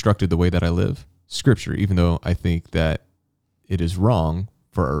is instructed the way that I live? Scripture, even though I think that it is wrong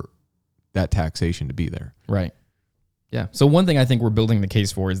for that taxation to be there. Right. Yeah. So one thing I think we're building the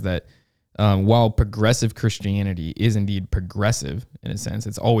case for is that while progressive Christianity is indeed progressive in a sense,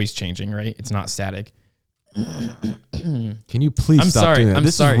 it's always changing, right? It's not static. Can you please stop doing that?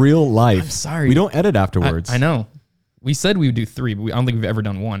 This is real life. I'm sorry. We don't edit afterwards. I know. We said we would do 3, but I don't think we've ever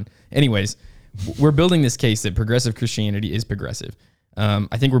done 1. Anyways, we're building this case that progressive Christianity is progressive.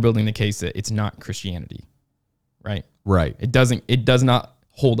 I think we're building the case that it's not Christianity, right? Right. It does not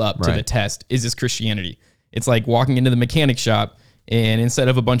hold up to the test. Is this Christianity? It's like walking into the mechanic shop and instead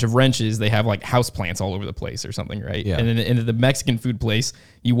of a bunch of wrenches, they have like house plants all over the place or something, right? Yeah. And then into the Mexican food place,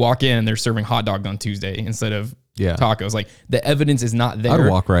 you walk in and they're serving hot dog on Tuesday instead of tacos. Like the evidence is not there. I'd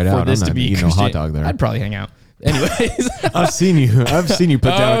walk right out. This I'm to not be eating a hot dog there. I'd probably hang out. Anyways, I've seen you put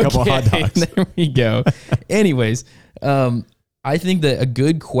down a couple of hot dogs. There we go. Anyways, I think that a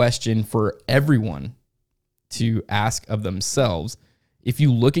good question for everyone to ask of themselves, if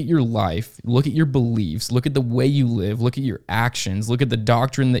you look at your life, look at your beliefs, look at the way you live, look at your actions, look at the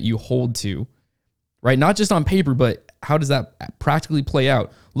doctrine that you hold to, right? Not just on paper, but how does that practically play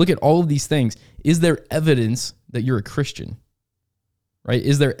out? Look at all of these things. Is there evidence that you're a Christian, right?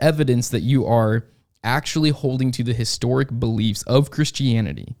 Is there evidence that you are actually holding to the historic beliefs of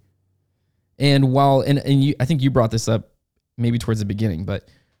Christianity? And while, and you, I think you brought this up maybe towards the beginning, but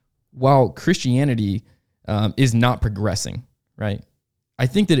while Christianity is not progressing, right? I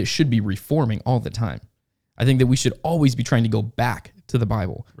think that it should be reforming all the time. I think that we should always be trying to go back to the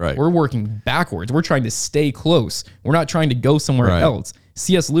Bible. Right. We're working backwards. We're trying to stay close. We're not trying to go somewhere else.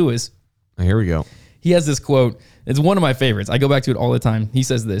 C.S. Lewis. Here we go. He has this quote. It's one of my favorites. I go back to it all the time. He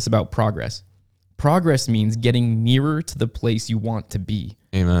says this about progress. Progress means getting nearer to the place you want to be.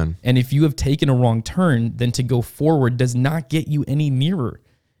 Amen. And if you have taken a wrong turn, then to go forward does not get you any nearer.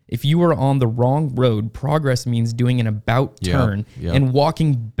 If you are on the wrong road, progress means doing an about turn and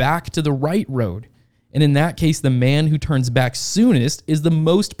walking back to the right road. And in that case, the man who turns back soonest is the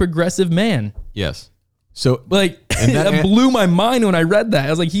most progressive man. Yes. So like that blew my mind when I read that. I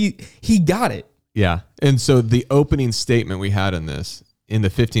was like, he got it. Yeah. And so the opening statement we had in this, in the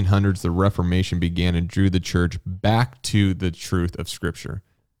 1500s, the Reformation began and drew the church back to the truth of Scripture.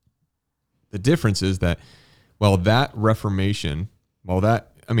 The difference is that while that Reformation,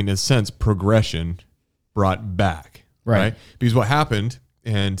 in a sense, progression brought back, right? Because what happened,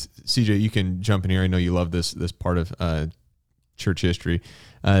 and CJ, you can jump in here. I know you love this part of church history.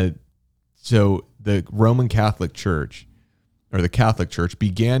 So the Roman Catholic Church, or the Catholic Church,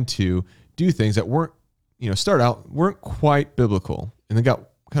 began to do things that weren't quite biblical, and they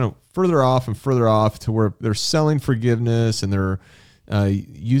got kind of further off to where they're selling forgiveness and they're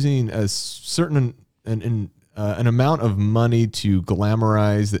using a certain an amount of money to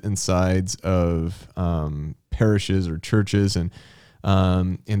glamorize the insides of parishes or churches, and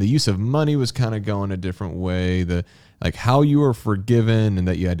the use of money was kind of going a different way. Like how you were forgiven, and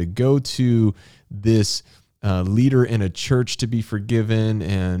that you had to go to this leader in a church to be forgiven,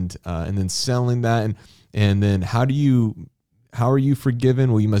 and then selling that, and then how are you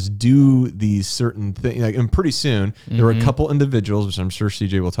forgiven? Well, you must do these certain things. And pretty soon, there were a couple individuals, which I'm sure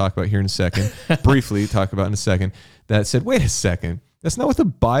CJ will talk about here in a second, briefly talk about in a second, that said, wait a second, that's not what the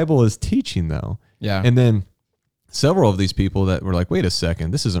Bible is teaching, though. Yeah. And then several of these people that were like, wait a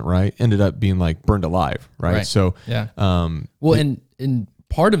second, this isn't right, ended up being like burned alive, right? So, yeah. And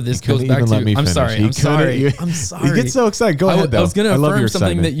part of this goes back to, I'm sorry. He gets so excited. Go ahead, though. I was going to affirm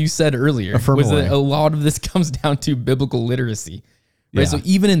something that you said earlier. That a lot of this comes down to biblical literacy. Right. Yeah. So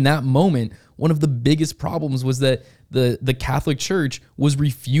even in that moment, one of the biggest problems was that the Catholic Church was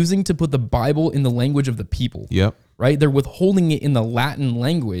refusing to put the Bible in the language of the people. Yep. Right. They're withholding it in the Latin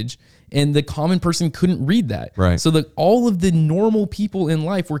language, and the common person couldn't read that. Right. So that all of the normal people in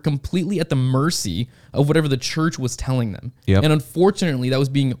life were completely at the mercy of whatever the church was telling them. Yep. And unfortunately, that was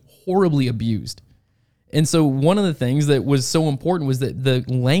being horribly abused. And so one of the things that was so important was that the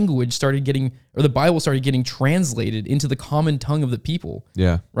language the Bible started getting translated into the common tongue of the people.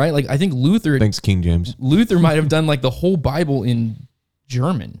 Yeah. Right? Like I think Luther... Thanks, King James. Luther might have done like the whole Bible in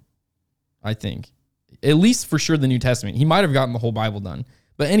German, I think. At least for sure the New Testament. He might have gotten the whole Bible done.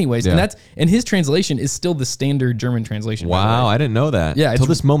 But anyways, and his translation is still the standard German translation. Wow, I didn't know that. Yeah, until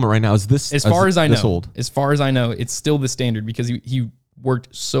this moment right now. Is this as far as I know? Old? As far as I know, it's still the standard because he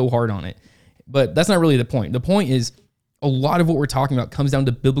worked so hard on it. But that's not really the point. The point is a lot of what we're talking about comes down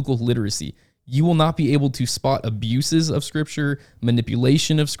to biblical literacy. You will not be able to spot abuses of Scripture,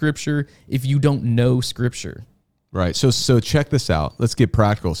 manipulation of Scripture, if you don't know Scripture. Right. So check this out. Let's get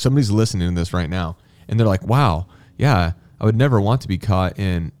practical. Somebody's listening to this right now, and they're like, "Wow, yeah, I would never want to be caught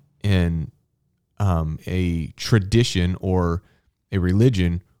in a tradition or a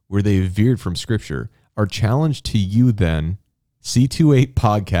religion where they veered from Scripture." Our challenge to you then, C28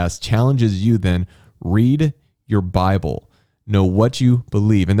 Podcast challenges you then, read your Bible. Know what you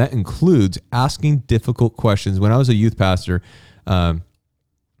believe. And that includes asking difficult questions. When I was a youth pastor,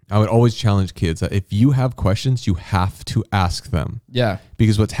 I would always challenge kids that if you have questions, you have to ask them. Yeah.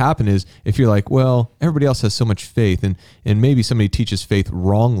 Because what's happened is if you're like, well, everybody else has so much faith, and maybe somebody teaches faith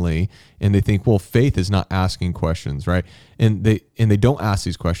wrongly, and they think, well, faith is not asking questions, right? And they don't ask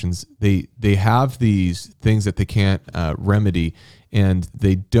these questions. They have these things that they can't remedy, and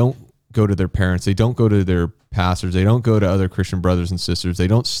they don't go to their parents. They don't go to their pastors. They don't go to other Christian brothers and sisters. They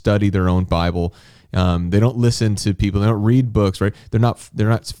don't study their own Bible. They don't listen to people. They don't read books, right? They're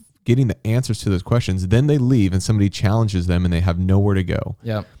not getting the answers to those questions. Then they leave and somebody challenges them and they have nowhere to go.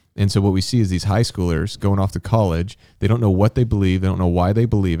 Yeah. And so what we see is these high schoolers going off to college. They don't know what they believe. They don't know why they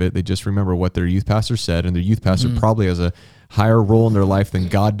believe it. They just remember what their youth pastor said, and their youth pastor probably has a higher role in their life than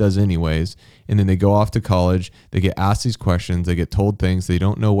God does anyways. And then they go off to college. They get asked these questions. They get told things. They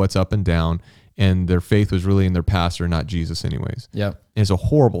don't know what's up and down. And their faith was really in their pastor, not Jesus anyways. Yeah. And it's a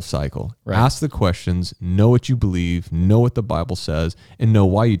horrible cycle. Right. Ask the questions, know what you believe, know what the Bible says, and know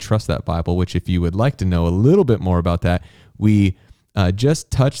why you trust that Bible, which if you would like to know a little bit more about that, we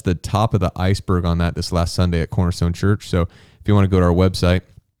just touched the top of the iceberg on that this last Sunday at Cornerstone Church. So if you want to go to our website,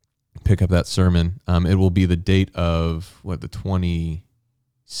 pick up that sermon, it will be the date of, the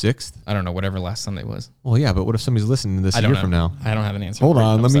 26th? I don't know, whatever last Sunday was. Well, yeah, but what if somebody's listening to this a year from now? I don't have an answer. Hold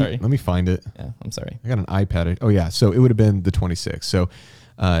on, let me find it. Yeah, I'm sorry. I got an iPad. Oh yeah, so it would have been the 26th. So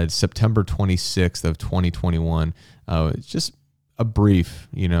September 26th of 2021. It's just a brief,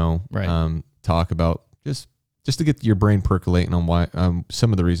 talk about just to get your brain percolating on why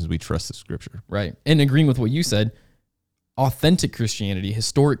some of the reasons we trust the Scripture. Right, and agreeing with what you said, authentic Christianity,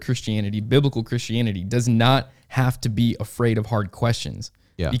 historic Christianity, biblical Christianity does not have to be afraid of hard questions.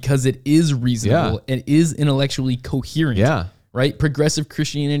 Yeah. Because it is reasonable. Yeah. It is intellectually coherent. Yeah. Right? Progressive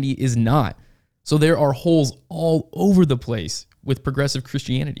Christianity is not. So there are holes all over the place with progressive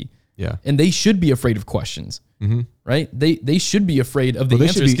Christianity. Yeah. And they should be afraid of questions. Mm-hmm. Right? They should be afraid of the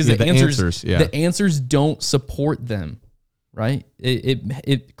answers because the answers don't support them. Right?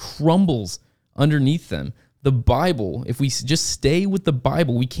 It crumbles underneath them. The Bible, if we just stay with the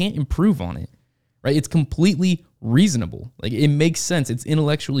Bible, we can't improve on it. Right? It's completely reasonable. Like, it makes sense. It's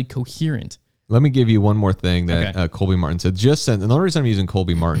intellectually coherent. Let me give you one more thing that Colby Martin said. And the only reason I'm using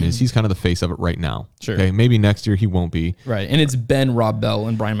Colby Martin is he's kind of the face of it right now. Sure. Okay. Maybe next year he won't be. Right. And it's Ben, Rob Bell,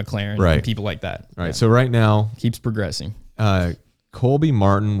 and Brian McLaren, and people like that. Right. Yeah. So right now, keeps progressing. Colby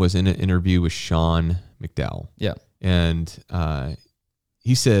Martin was in an interview with Sean McDowell. Yeah. And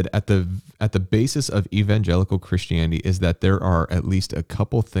he said at the basis of evangelical Christianity is that there are at least a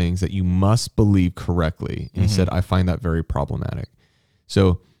couple things that you must believe correctly. And he said, I find that very problematic.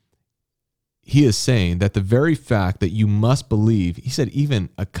 So he is saying that the very fact that you must believe, he said, even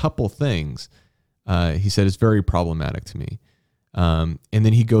a couple things, he said, is very problematic to me. And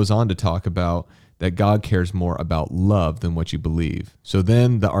then he goes on to talk about that God cares more about love than what you believe. So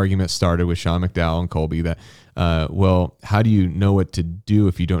then the argument started with Sean McDowell and Colby that, well, how do you know what to do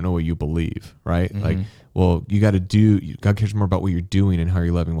if you don't know what you believe, right? Like, well, you got to do, God cares more about what you're doing and how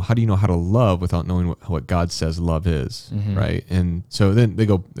you're loving. Well, how do you know how to love without knowing what God says love is, right? And so then they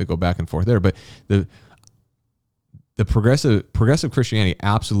go back and forth there. But the progressive Christianity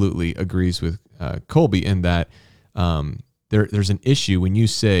absolutely agrees with Colby in that there's an issue when you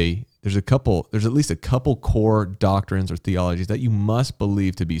say there's at least a couple core doctrines or theologies that you must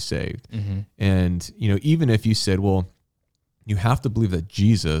believe to be saved. And, even if you said, well, you have to believe that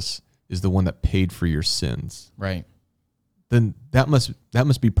Jesus is the one that paid for your sins. Right. Then that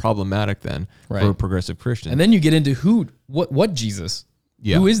must be problematic then for a progressive Christian. And then you get into what Jesus?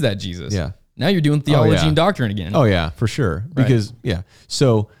 Yeah. Who is that Jesus? Yeah. Now you're doing theology and doctrine again. Oh yeah, for sure. Because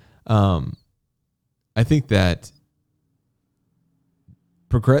So I think that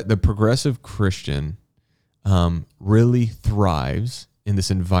the progressive Christian really thrives in this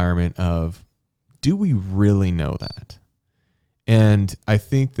environment of, do we really know that? And I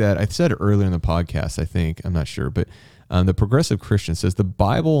think that I said it earlier in the podcast, I'm not sure, but the progressive Christian says the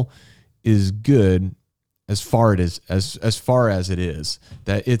Bible is good as far as it is,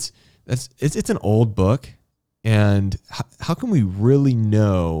 that it's an old book. And how can we really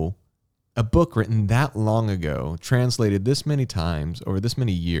know a book written that long ago, translated this many times over this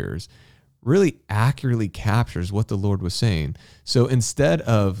many years, really accurately captures what the Lord was saying. So instead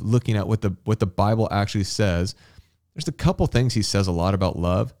of looking at what the Bible actually says, there's a couple things he says a lot about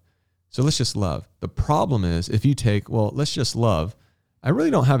love. So let's just love. The problem is if you take, well, let's just love. I really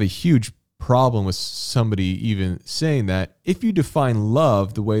don't have a huge problem with somebody even saying that if you define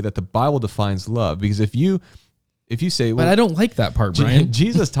love the way that the Bible defines love. Because if you say, well, but I don't like that part, Brian.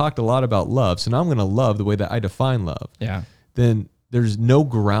 Jesus talked a lot about love, so now I'm going to love the way that I define love. Yeah. Then there's no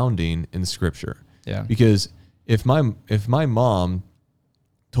grounding in Scripture. Yeah. Because if my mom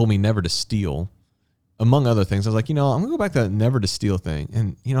told me never to steal, among other things, I was like, I'm going to go back to that never to steal thing.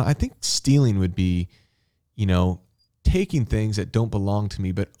 And, I think stealing would be, taking things that don't belong to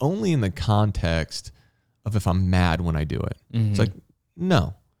me, but only in the context of if I'm mad when I do it. Mm-hmm. It's like,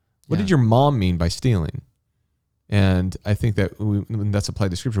 no. What did your mom mean by stealing? And I think that when that's applied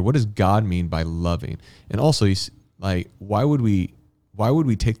to Scripture, what does God mean by loving? And also, he's like, why would we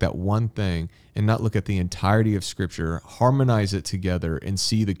take that one thing and not look at the entirety of Scripture, harmonize it together, and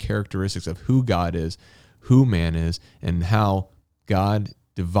see the characteristics of who God is, who man is, and how God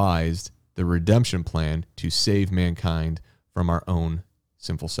devised the redemption plan to save mankind from our own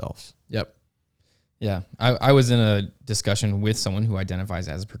sinful selves? Yep. Yeah. I was in a discussion with someone who identifies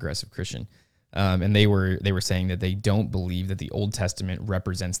as a progressive Christian. And they were saying that they don't believe that the Old Testament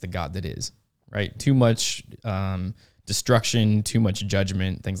represents the God that is, right? Too much destruction, too much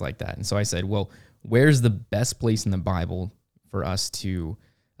judgment, things like that. And so I said, well, where's the best place in the Bible for us to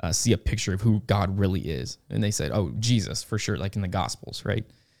see a picture of who God really is? And they said, oh, Jesus, for sure, like in the Gospels, right?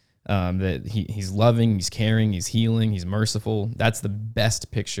 That he's loving, he's caring, he's healing, he's merciful. That's the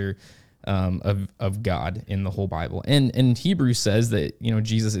best picture of God in the whole Bible. And Hebrews says that,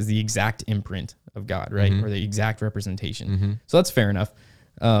 Jesus is the exact imprint of God, right? Mm-hmm. Or the exact representation. Mm-hmm. So that's fair enough.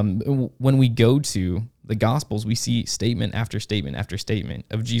 When we go to the Gospels, we see statement after statement after statement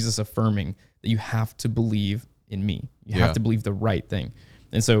of Jesus affirming that you have to believe in me. You have to believe the right thing.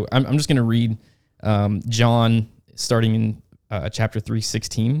 And so I'm just going to read John starting in chapter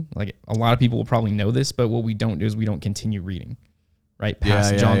 3:16. Like a lot of people will probably know this, but what we don't do is we don't continue reading. Right,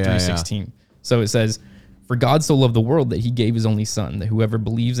 past John 3:16. Yeah. So it says, "For God so loved the world that he gave his only son, that whoever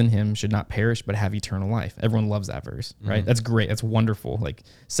believes in him should not perish but have eternal life." Everyone loves that verse, right? Mm-hmm. That's great. That's wonderful. Like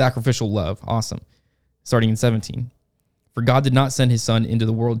sacrificial love. Awesome. Starting in 17. "For God did not send his son into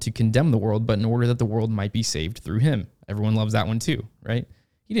the world to condemn the world, but in order that the world might be saved through him." Everyone loves that one too, right?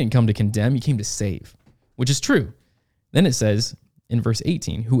 He didn't come to condemn, he came to save, which is true. Then it says in verse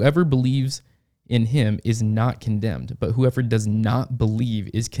 18, "Whoever believes in him is not condemned, but whoever does not believe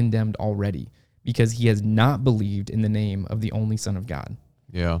is condemned already, because he has not believed in the name of the only Son of God."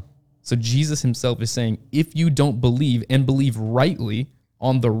 Yeah. So Jesus himself is saying, if you don't believe and believe rightly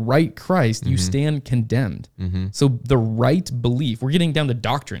on the right Christ, you stand condemned. Mm-hmm. So the right belief, we're getting down to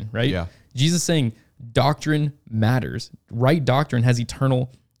doctrine, right? Yeah. Jesus is saying doctrine matters. Right doctrine has eternal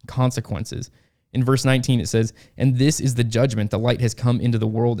consequences. In verse 19, it says, "And this is the judgment. The light has come into the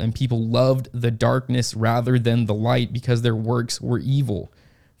world, and people loved the darkness rather than the light because their works were evil.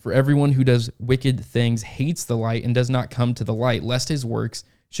 For everyone who does wicked things hates the light and does not come to the light, lest his works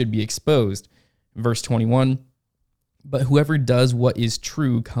should be exposed." Verse 21, "But whoever does what is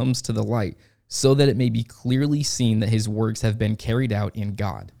true comes to the light, so that it may be clearly seen that his works have been carried out in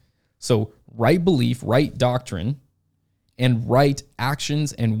God." So right belief, right doctrine, and right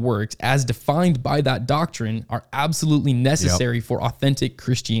actions and works as defined by that doctrine are absolutely necessary for authentic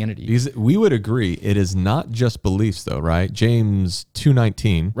Christianity. Because we would agree it is not just beliefs though, right? James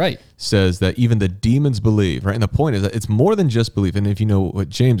 2:19 says that even the demons believe, right? And the point is that it's more than just belief. And if you know what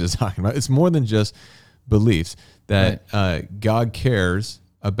James is talking about, it's more than just beliefs that God cares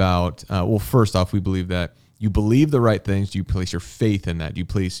about. Well, first off, we believe that you believe the right things. You place your faith in that. You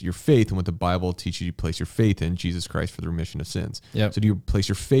place your faith in what the Bible teaches. You place your faith in Jesus Christ for the remission of sins. Yep. So do you place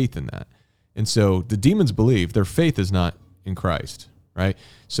your faith in that? And so the demons believe. Their faith is not in Christ, right?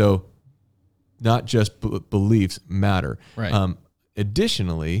 So not just beliefs matter. Right.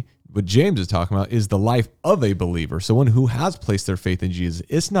 Additionally, what James is talking about is the life of a believer. So one who has placed their faith in Jesus,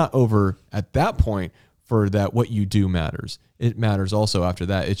 it's not over at that point for that what you do matters. It matters also after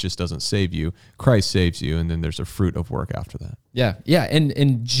that. It just doesn't save you. Christ saves you, and then there's a fruit of work after that. Yeah.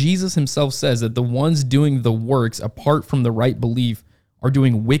 And Jesus himself says that the ones doing the works apart from the right belief are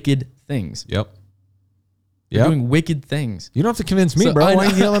doing wicked things. Yep. They're doing wicked things. You don't have to convince me, bro. Why are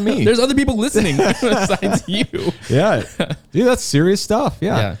you yelling at me? There's other people listening besides you. Yeah. Dude, that's serious stuff.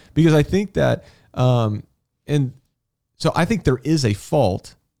 Yeah. Because I think that, and so I think there is a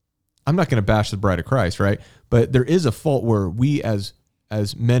fault. I'm not going to bash the bride of Christ, right? But there is a fault where we as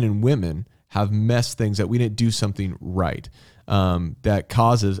as men and women have messed things up. We didn't do something right that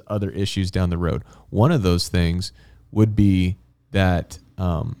causes other issues down the road. One of those things would be that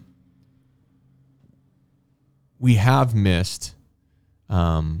we have missed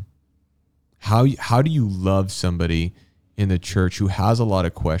how do you love somebody in the church who has a lot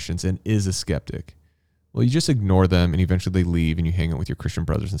of questions and is a skeptic? Well, you just ignore them and eventually they leave and you hang out with your Christian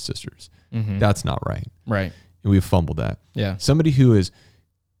brothers and sisters. Mm-hmm. That's not right. Right. And we've fumbled that. Yeah. Somebody who is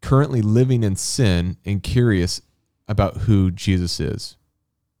currently living in sin and curious about who Jesus is.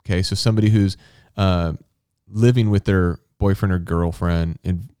 Okay. So somebody who's living with their boyfriend or girlfriend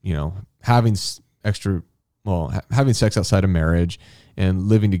and, having having sex outside of marriage and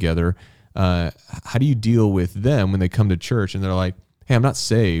living together. How do you deal with them when they come to church and they're like, hey, I'm not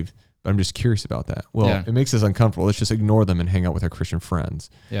saved, but I'm just curious about that. Well, It makes us uncomfortable. Let's just ignore them and hang out with our Christian friends.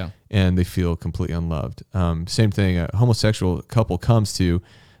 Yeah. And they feel completely unloved. Same thing. A homosexual couple comes to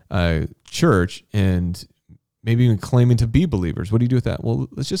church and maybe even claiming to be believers. What do you do with that? Well,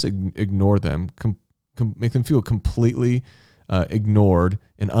 let's just ignore them, make them feel completely ignored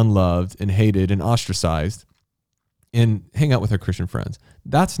and unloved and hated and ostracized, and hang out with our Christian friends.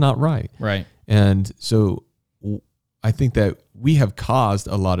 That's not right. Right. And so I think that we have caused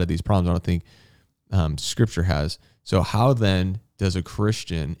a lot of these problems. I don't think Scripture has. So how then does a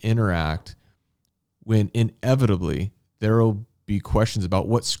Christian interact when inevitably there will be questions about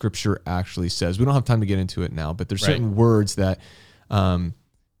what Scripture actually says? We don't have time to get into it now, but there's certain words that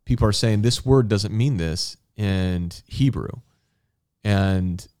people are saying, this word doesn't mean this in Hebrew.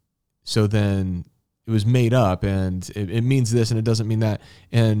 And so then it was made up and it means this and it doesn't mean that.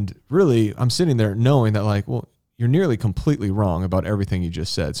 And really, I'm sitting there knowing that, like, well, you're nearly completely wrong about everything you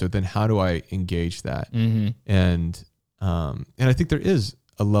just said. So then how do I engage that? Mm-hmm. And I think there is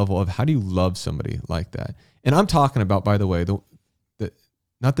a level of how do you love somebody like that? And I'm talking about, by the way, the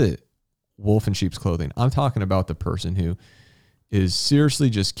not the wolf in sheep's clothing. I'm talking about the person who is seriously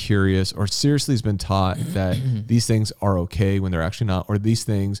just curious or seriously has been taught that these things are okay when they're actually not, or these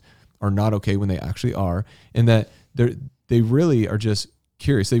things are not okay when they actually are, and that they really are just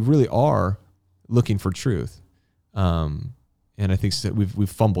curious. They really are looking for truth. And I think we've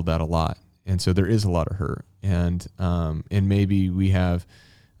fumbled that a lot. And so there is a lot of hurt. And maybe we have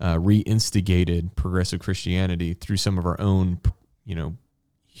reinstigated progressive Christianity through some of our own,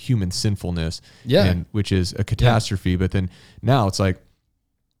 human sinfulness, which is a catastrophe. But then now it's like,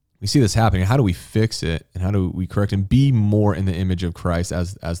 we see this happening. How do we fix it, and how do we correct and be more in the image of Christ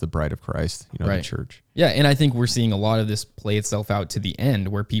as the bride of Christ, the church? Yeah, and I think we're seeing a lot of this play itself out to the end,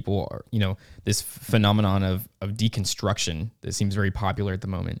 where people are, this phenomenon of deconstruction that seems very popular at the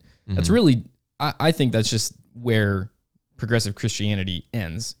moment. Mm-hmm. That's really, I think that's just where progressive Christianity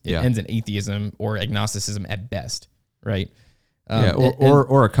ends. It ends in atheism or agnosticism at best, right?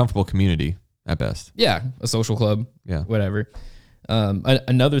 Or a comfortable community at best. Yeah, a social club. Yeah, whatever.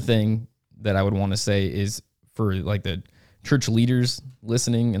 Another thing that I would want to say is for like the church leaders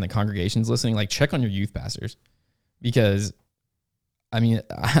listening and the congregations listening, like check on your youth pastors, because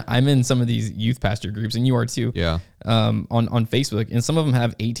I'm in some of these youth pastor groups, and you are too. Yeah. On Facebook, and some of them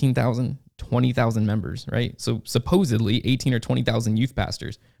have 18,000, 20,000 members, right? So supposedly 18 or 20,000 youth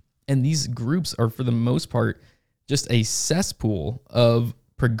pastors. And these groups are, for the most part, just a cesspool of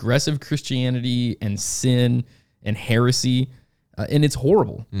progressive Christianity and sin and heresy. And it's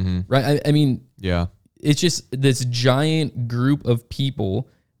horrible, right? It's just this giant group of people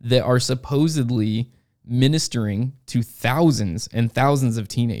that are supposedly ministering to thousands and thousands of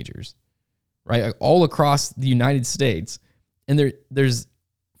teenagers, right? All across the United States. And there's,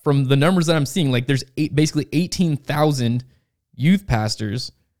 from the numbers that I'm seeing, like there's basically 18,000 youth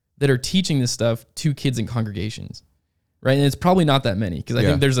pastors that are teaching this stuff to kids in congregations, right? And it's probably not that many, because I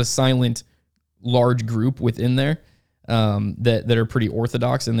think there's a silent large group within there that are pretty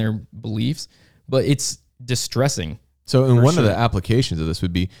orthodox in their beliefs, but it's distressing. So one of the applications of this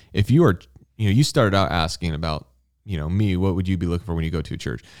would be, if you are, you started out asking about, me, what would you be looking for when you go to a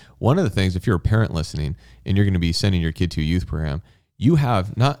church? One of the things, if you're a parent listening and you're going to be sending your kid to a youth program, you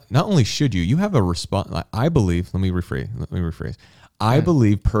have not only should you have a response. I believe, let me rephrase. I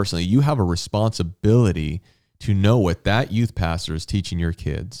believe personally, you have a responsibility to know what that youth pastor is teaching your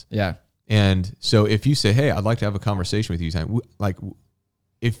kids. Yeah. And so if you say, hey, I'd like to have a conversation with you, like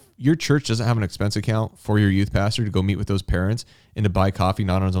if your church doesn't have an expense account for your youth pastor to go meet with those parents and to buy coffee,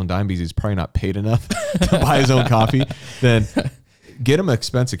 not on his own dime because he's probably not paid enough to buy his own coffee, then get him an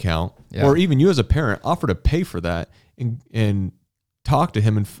expense account. Yeah. Or even you as a parent, offer to pay for that and talk to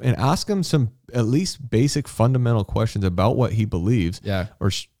him and ask him some at least basic fundamental questions about what he believes. Yeah.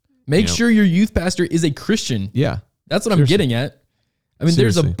 Or make sure your youth pastor is a Christian. Yeah. That's what I'm getting at. I mean,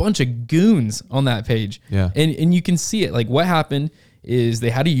 Seriously. there's a bunch of goons on that page. Yeah. And you can see it. Like what happened is they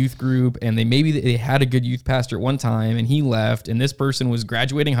had a youth group and they had a good youth pastor at one time and he left and this person was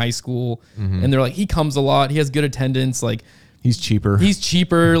graduating high school and they're like, he comes a lot. He has good attendance. Like He's cheaper.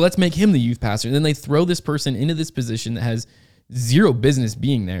 Let's make him the youth pastor. And then they throw this person into this position that has zero business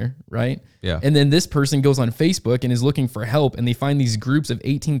being there, right? Yeah. And then this person goes on Facebook and is looking for help, and they find these groups of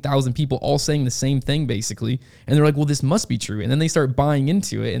 18,000 people all saying the same thing, basically. And they're like, well, this must be true. And then they start buying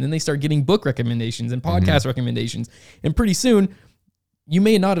into it, and then they start getting book recommendations and podcast recommendations. And pretty soon, you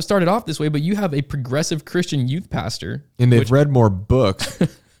may not have started off this way, but you have a progressive Christian youth pastor. And they've read more books,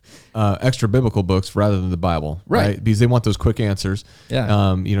 extra biblical books, rather than the Bible, right? Because they want those quick answers,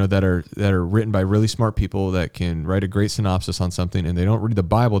 that are written by really smart people that can write a great synopsis on something, and they don't read the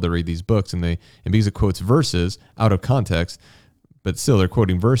Bible; they read these books, and because it quotes verses out of context, but still they're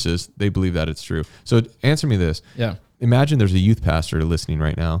quoting verses, they believe that it's true. So answer me this: imagine there's a youth pastor listening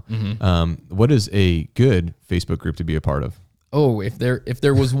right now. What is a good Facebook group to be a part of? Oh, if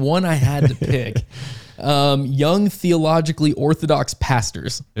there was one I had to pick. Young theologically orthodox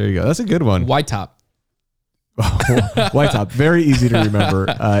pastors. There you go. That's a good one. White Top. White Top. Very easy to remember.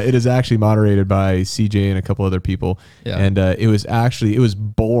 It is actually moderated by CJ and a couple other people. Yeah. And it was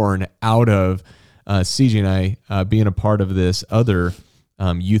born out of CJ and I being a part of this other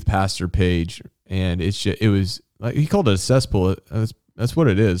youth pastor page. And it was like, he called it a cesspool. That's what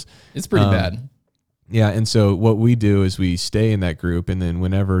it is. It's pretty bad. Yeah, and so what we do is we stay in that group, and then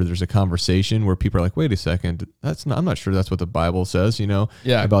whenever there's a conversation where people are like, "Wait a second, I'm not sure that's what the Bible says,"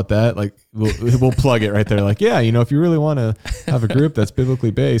 about that. Like we'll plug it right there. Like, yeah, if you really want to have a group that's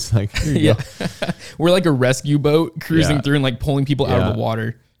biblically based, like here you go. We're like a rescue boat cruising through and like pulling people out of the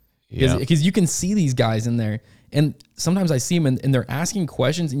water. Because you can see these guys in there, and sometimes I see them and they're asking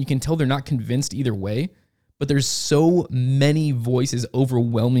questions, and you can tell they're not convinced either way. But there's so many voices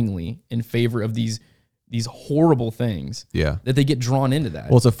overwhelmingly in favor of these horrible things that they get drawn into that.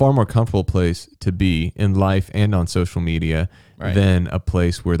 Well, it's a far more comfortable place to be in life and on social media than a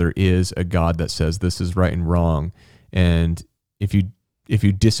place where there is a God that says this is right and wrong. And if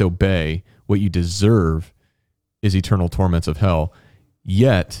you disobey, what you deserve is eternal torments of hell.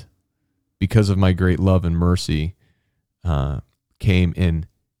 Yet, because of my great love and mercy, came in,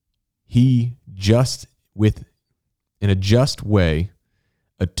 he in a just way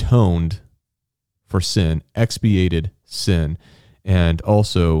atoned for sin, expiated sin, and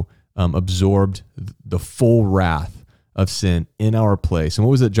also absorbed the full wrath of sin in our place. And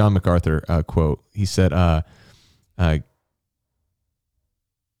what was it John MacArthur quote? He said,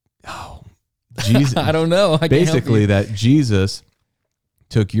 Jesus, I don't know. Basically, that Jesus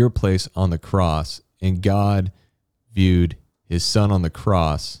took your place on the cross, and God viewed his son on the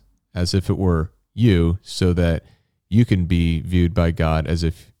cross as if it were you, so that you can be viewed by God as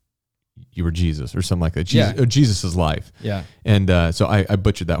if you were Jesus or something like that. Jesus's life. Yeah. And so I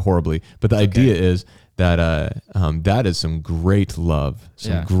butchered that horribly. But the idea is that that is some great love,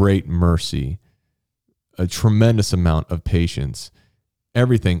 some great mercy, a tremendous amount of patience,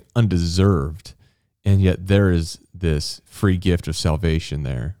 everything undeserved. And yet there is this free gift of salvation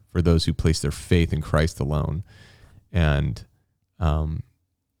there for those who place their faith in Christ alone. And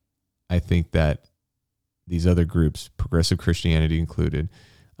I think that these other groups, progressive Christianity included,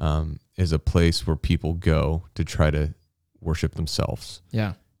 is a place where people go to try to worship themselves,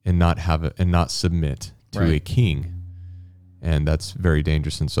 and not submit to a king, and that's very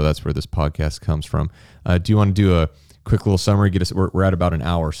dangerous. And so that's where this podcast comes from. Do you want to do a quick little summary? We're at about an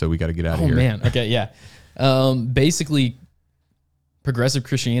hour, so we got to get out of here. Oh man, okay, yeah. Basically, progressive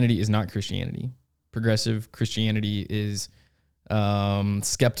Christianity is not Christianity. Progressive Christianity is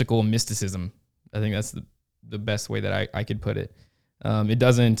skeptical mysticism. I think that's the best way that I could put it. It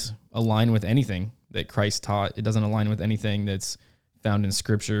doesn't align with anything that Christ taught. It doesn't align with anything that's found in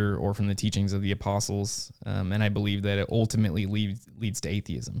Scripture or from the teachings of the apostles. And I believe that it ultimately leads to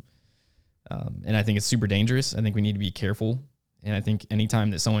atheism. And I think it's super dangerous. I think we need to be careful. And I think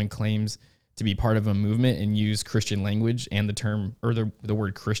anytime that someone claims to be part of a movement and use Christian language and the term or the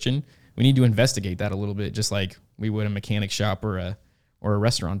word Christian, we need to investigate that a little bit, just like we would a mechanic shop or a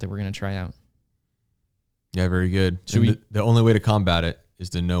restaurant that we're going to try out. Yeah, very good. The only way to combat it is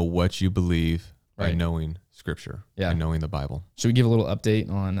to know what you believe by knowing Scripture, by knowing the Bible. Should we give a little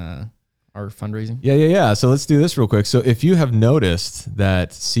update on our fundraising? Yeah. So let's do this real quick. So if you have noticed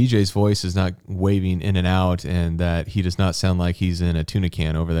that CJ's voice is not waving in and out and that he does not sound like he's in a tuna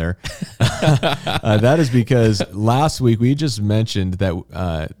can over there, that is because last week we just mentioned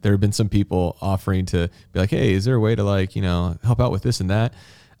that there have been some people offering to be like, hey, is there a way to help out with this and that?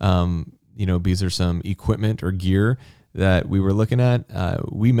 Because there's some equipment or gear that we were looking at,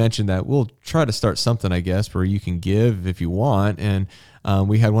 we mentioned that we'll try to start something, I guess, where you can give if you want. And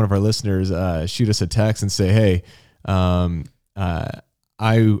we had one of our listeners shoot us a text and say, hey, I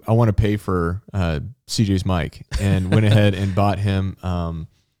want to pay for CJ's mic, and went ahead and bought him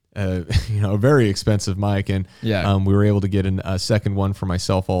a very expensive mic, and we were able to get a second one for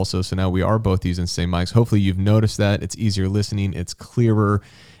myself also. So now we are both using the same mics. Hopefully you've noticed that it's easier listening, it's clearer.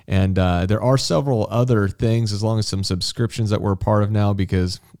 And there are several other things, as long as some subscriptions that we're a part of now,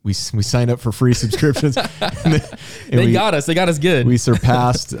 because we signed up for free subscriptions. They got us good. We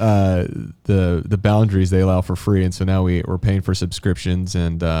surpassed the boundaries they allow for free. And so now we're paying for subscriptions,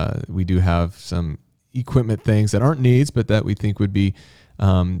 and we do have some equipment things that aren't needs, but that we think would be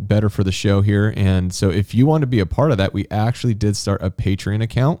better for the show here. And so if you want to be a part of that, we actually did start a Patreon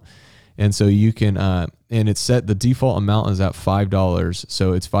account. And so you can, and it's set, the default amount is at $5.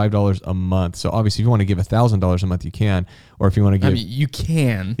 So it's $5 a month. So obviously if you want to give $1,000 a month, you can, or if you want to give, you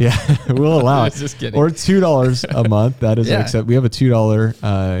can, we'll allow it. Just kidding. Or $2 a month. That is accept. We have a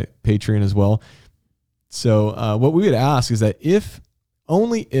 $2 Patreon as well. So what we would ask is that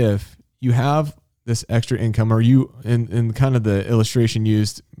only if you have this extra income, or you, in kind of the illustration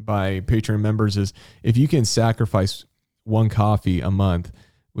used by Patreon members, is if you can sacrifice one coffee a month,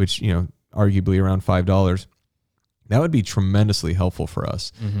 which, arguably around $5, that would be tremendously helpful for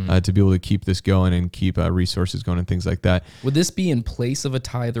us to be able to keep this going and keep resources going and things like that. Would this be in place of a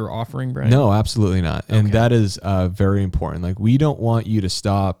tithe or offering, Brian? No, absolutely not. Okay. And that is very important. Like, we don't want you to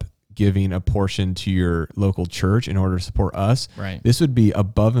stop giving a portion to your local church in order to support us. Right. This would be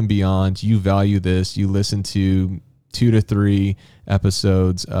above and beyond. You value this. You listen to 2 to 3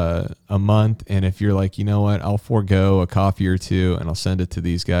 episodes a month, and if you're like, you know what, I'll forego a coffee or two and I'll send it to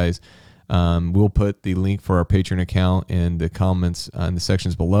these guys, we'll put the link for our Patreon account in the comments in the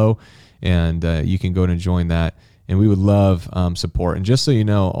sections below, and you can go and join that. And we would love support. And just so you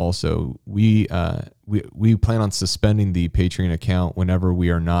know, also, we plan on suspending the Patreon account whenever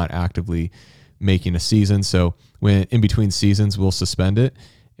we are not actively making a season. So when in between seasons, we'll suspend it,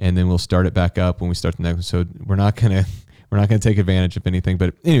 and then we'll start it back up when we start the next episode. We're not gonna take advantage of anything.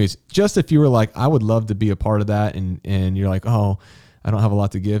 But anyways, just if you were like, I would love to be a part of that, and you're like, oh, I don't have a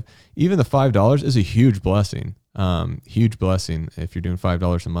lot to give, even the $5 is a huge blessing. Huge blessing if you're doing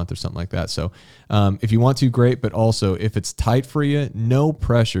 $5 a month or something like that. So if you want to, great. But also, if it's tight for you, no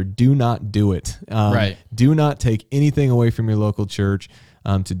pressure. Do not do it. Right. Do not take anything away from your local church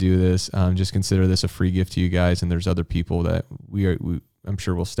to do this. Just consider this a free gift to you guys. And there's other people that I'm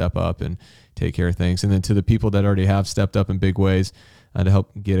sure will step up and take care of things. And then to the people that already have stepped up in big ways to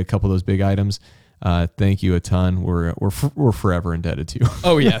help get a couple of those big items, thank you a ton. We're forever indebted to you.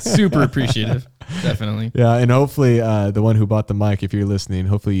 Oh yeah, super appreciative. Definitely. Yeah, and hopefully the one who bought the mic, if you're listening,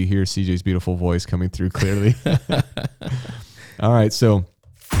 hopefully you hear CJ's beautiful voice coming through clearly. All right, so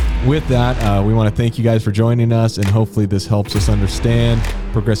with that, we want to thank you guys for joining us, and hopefully this helps us understand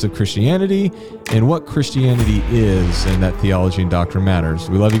progressive Christianity and what Christianity is, and that theology and doctrine matters.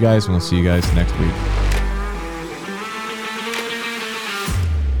 We love you guys, and we'll see you guys next week.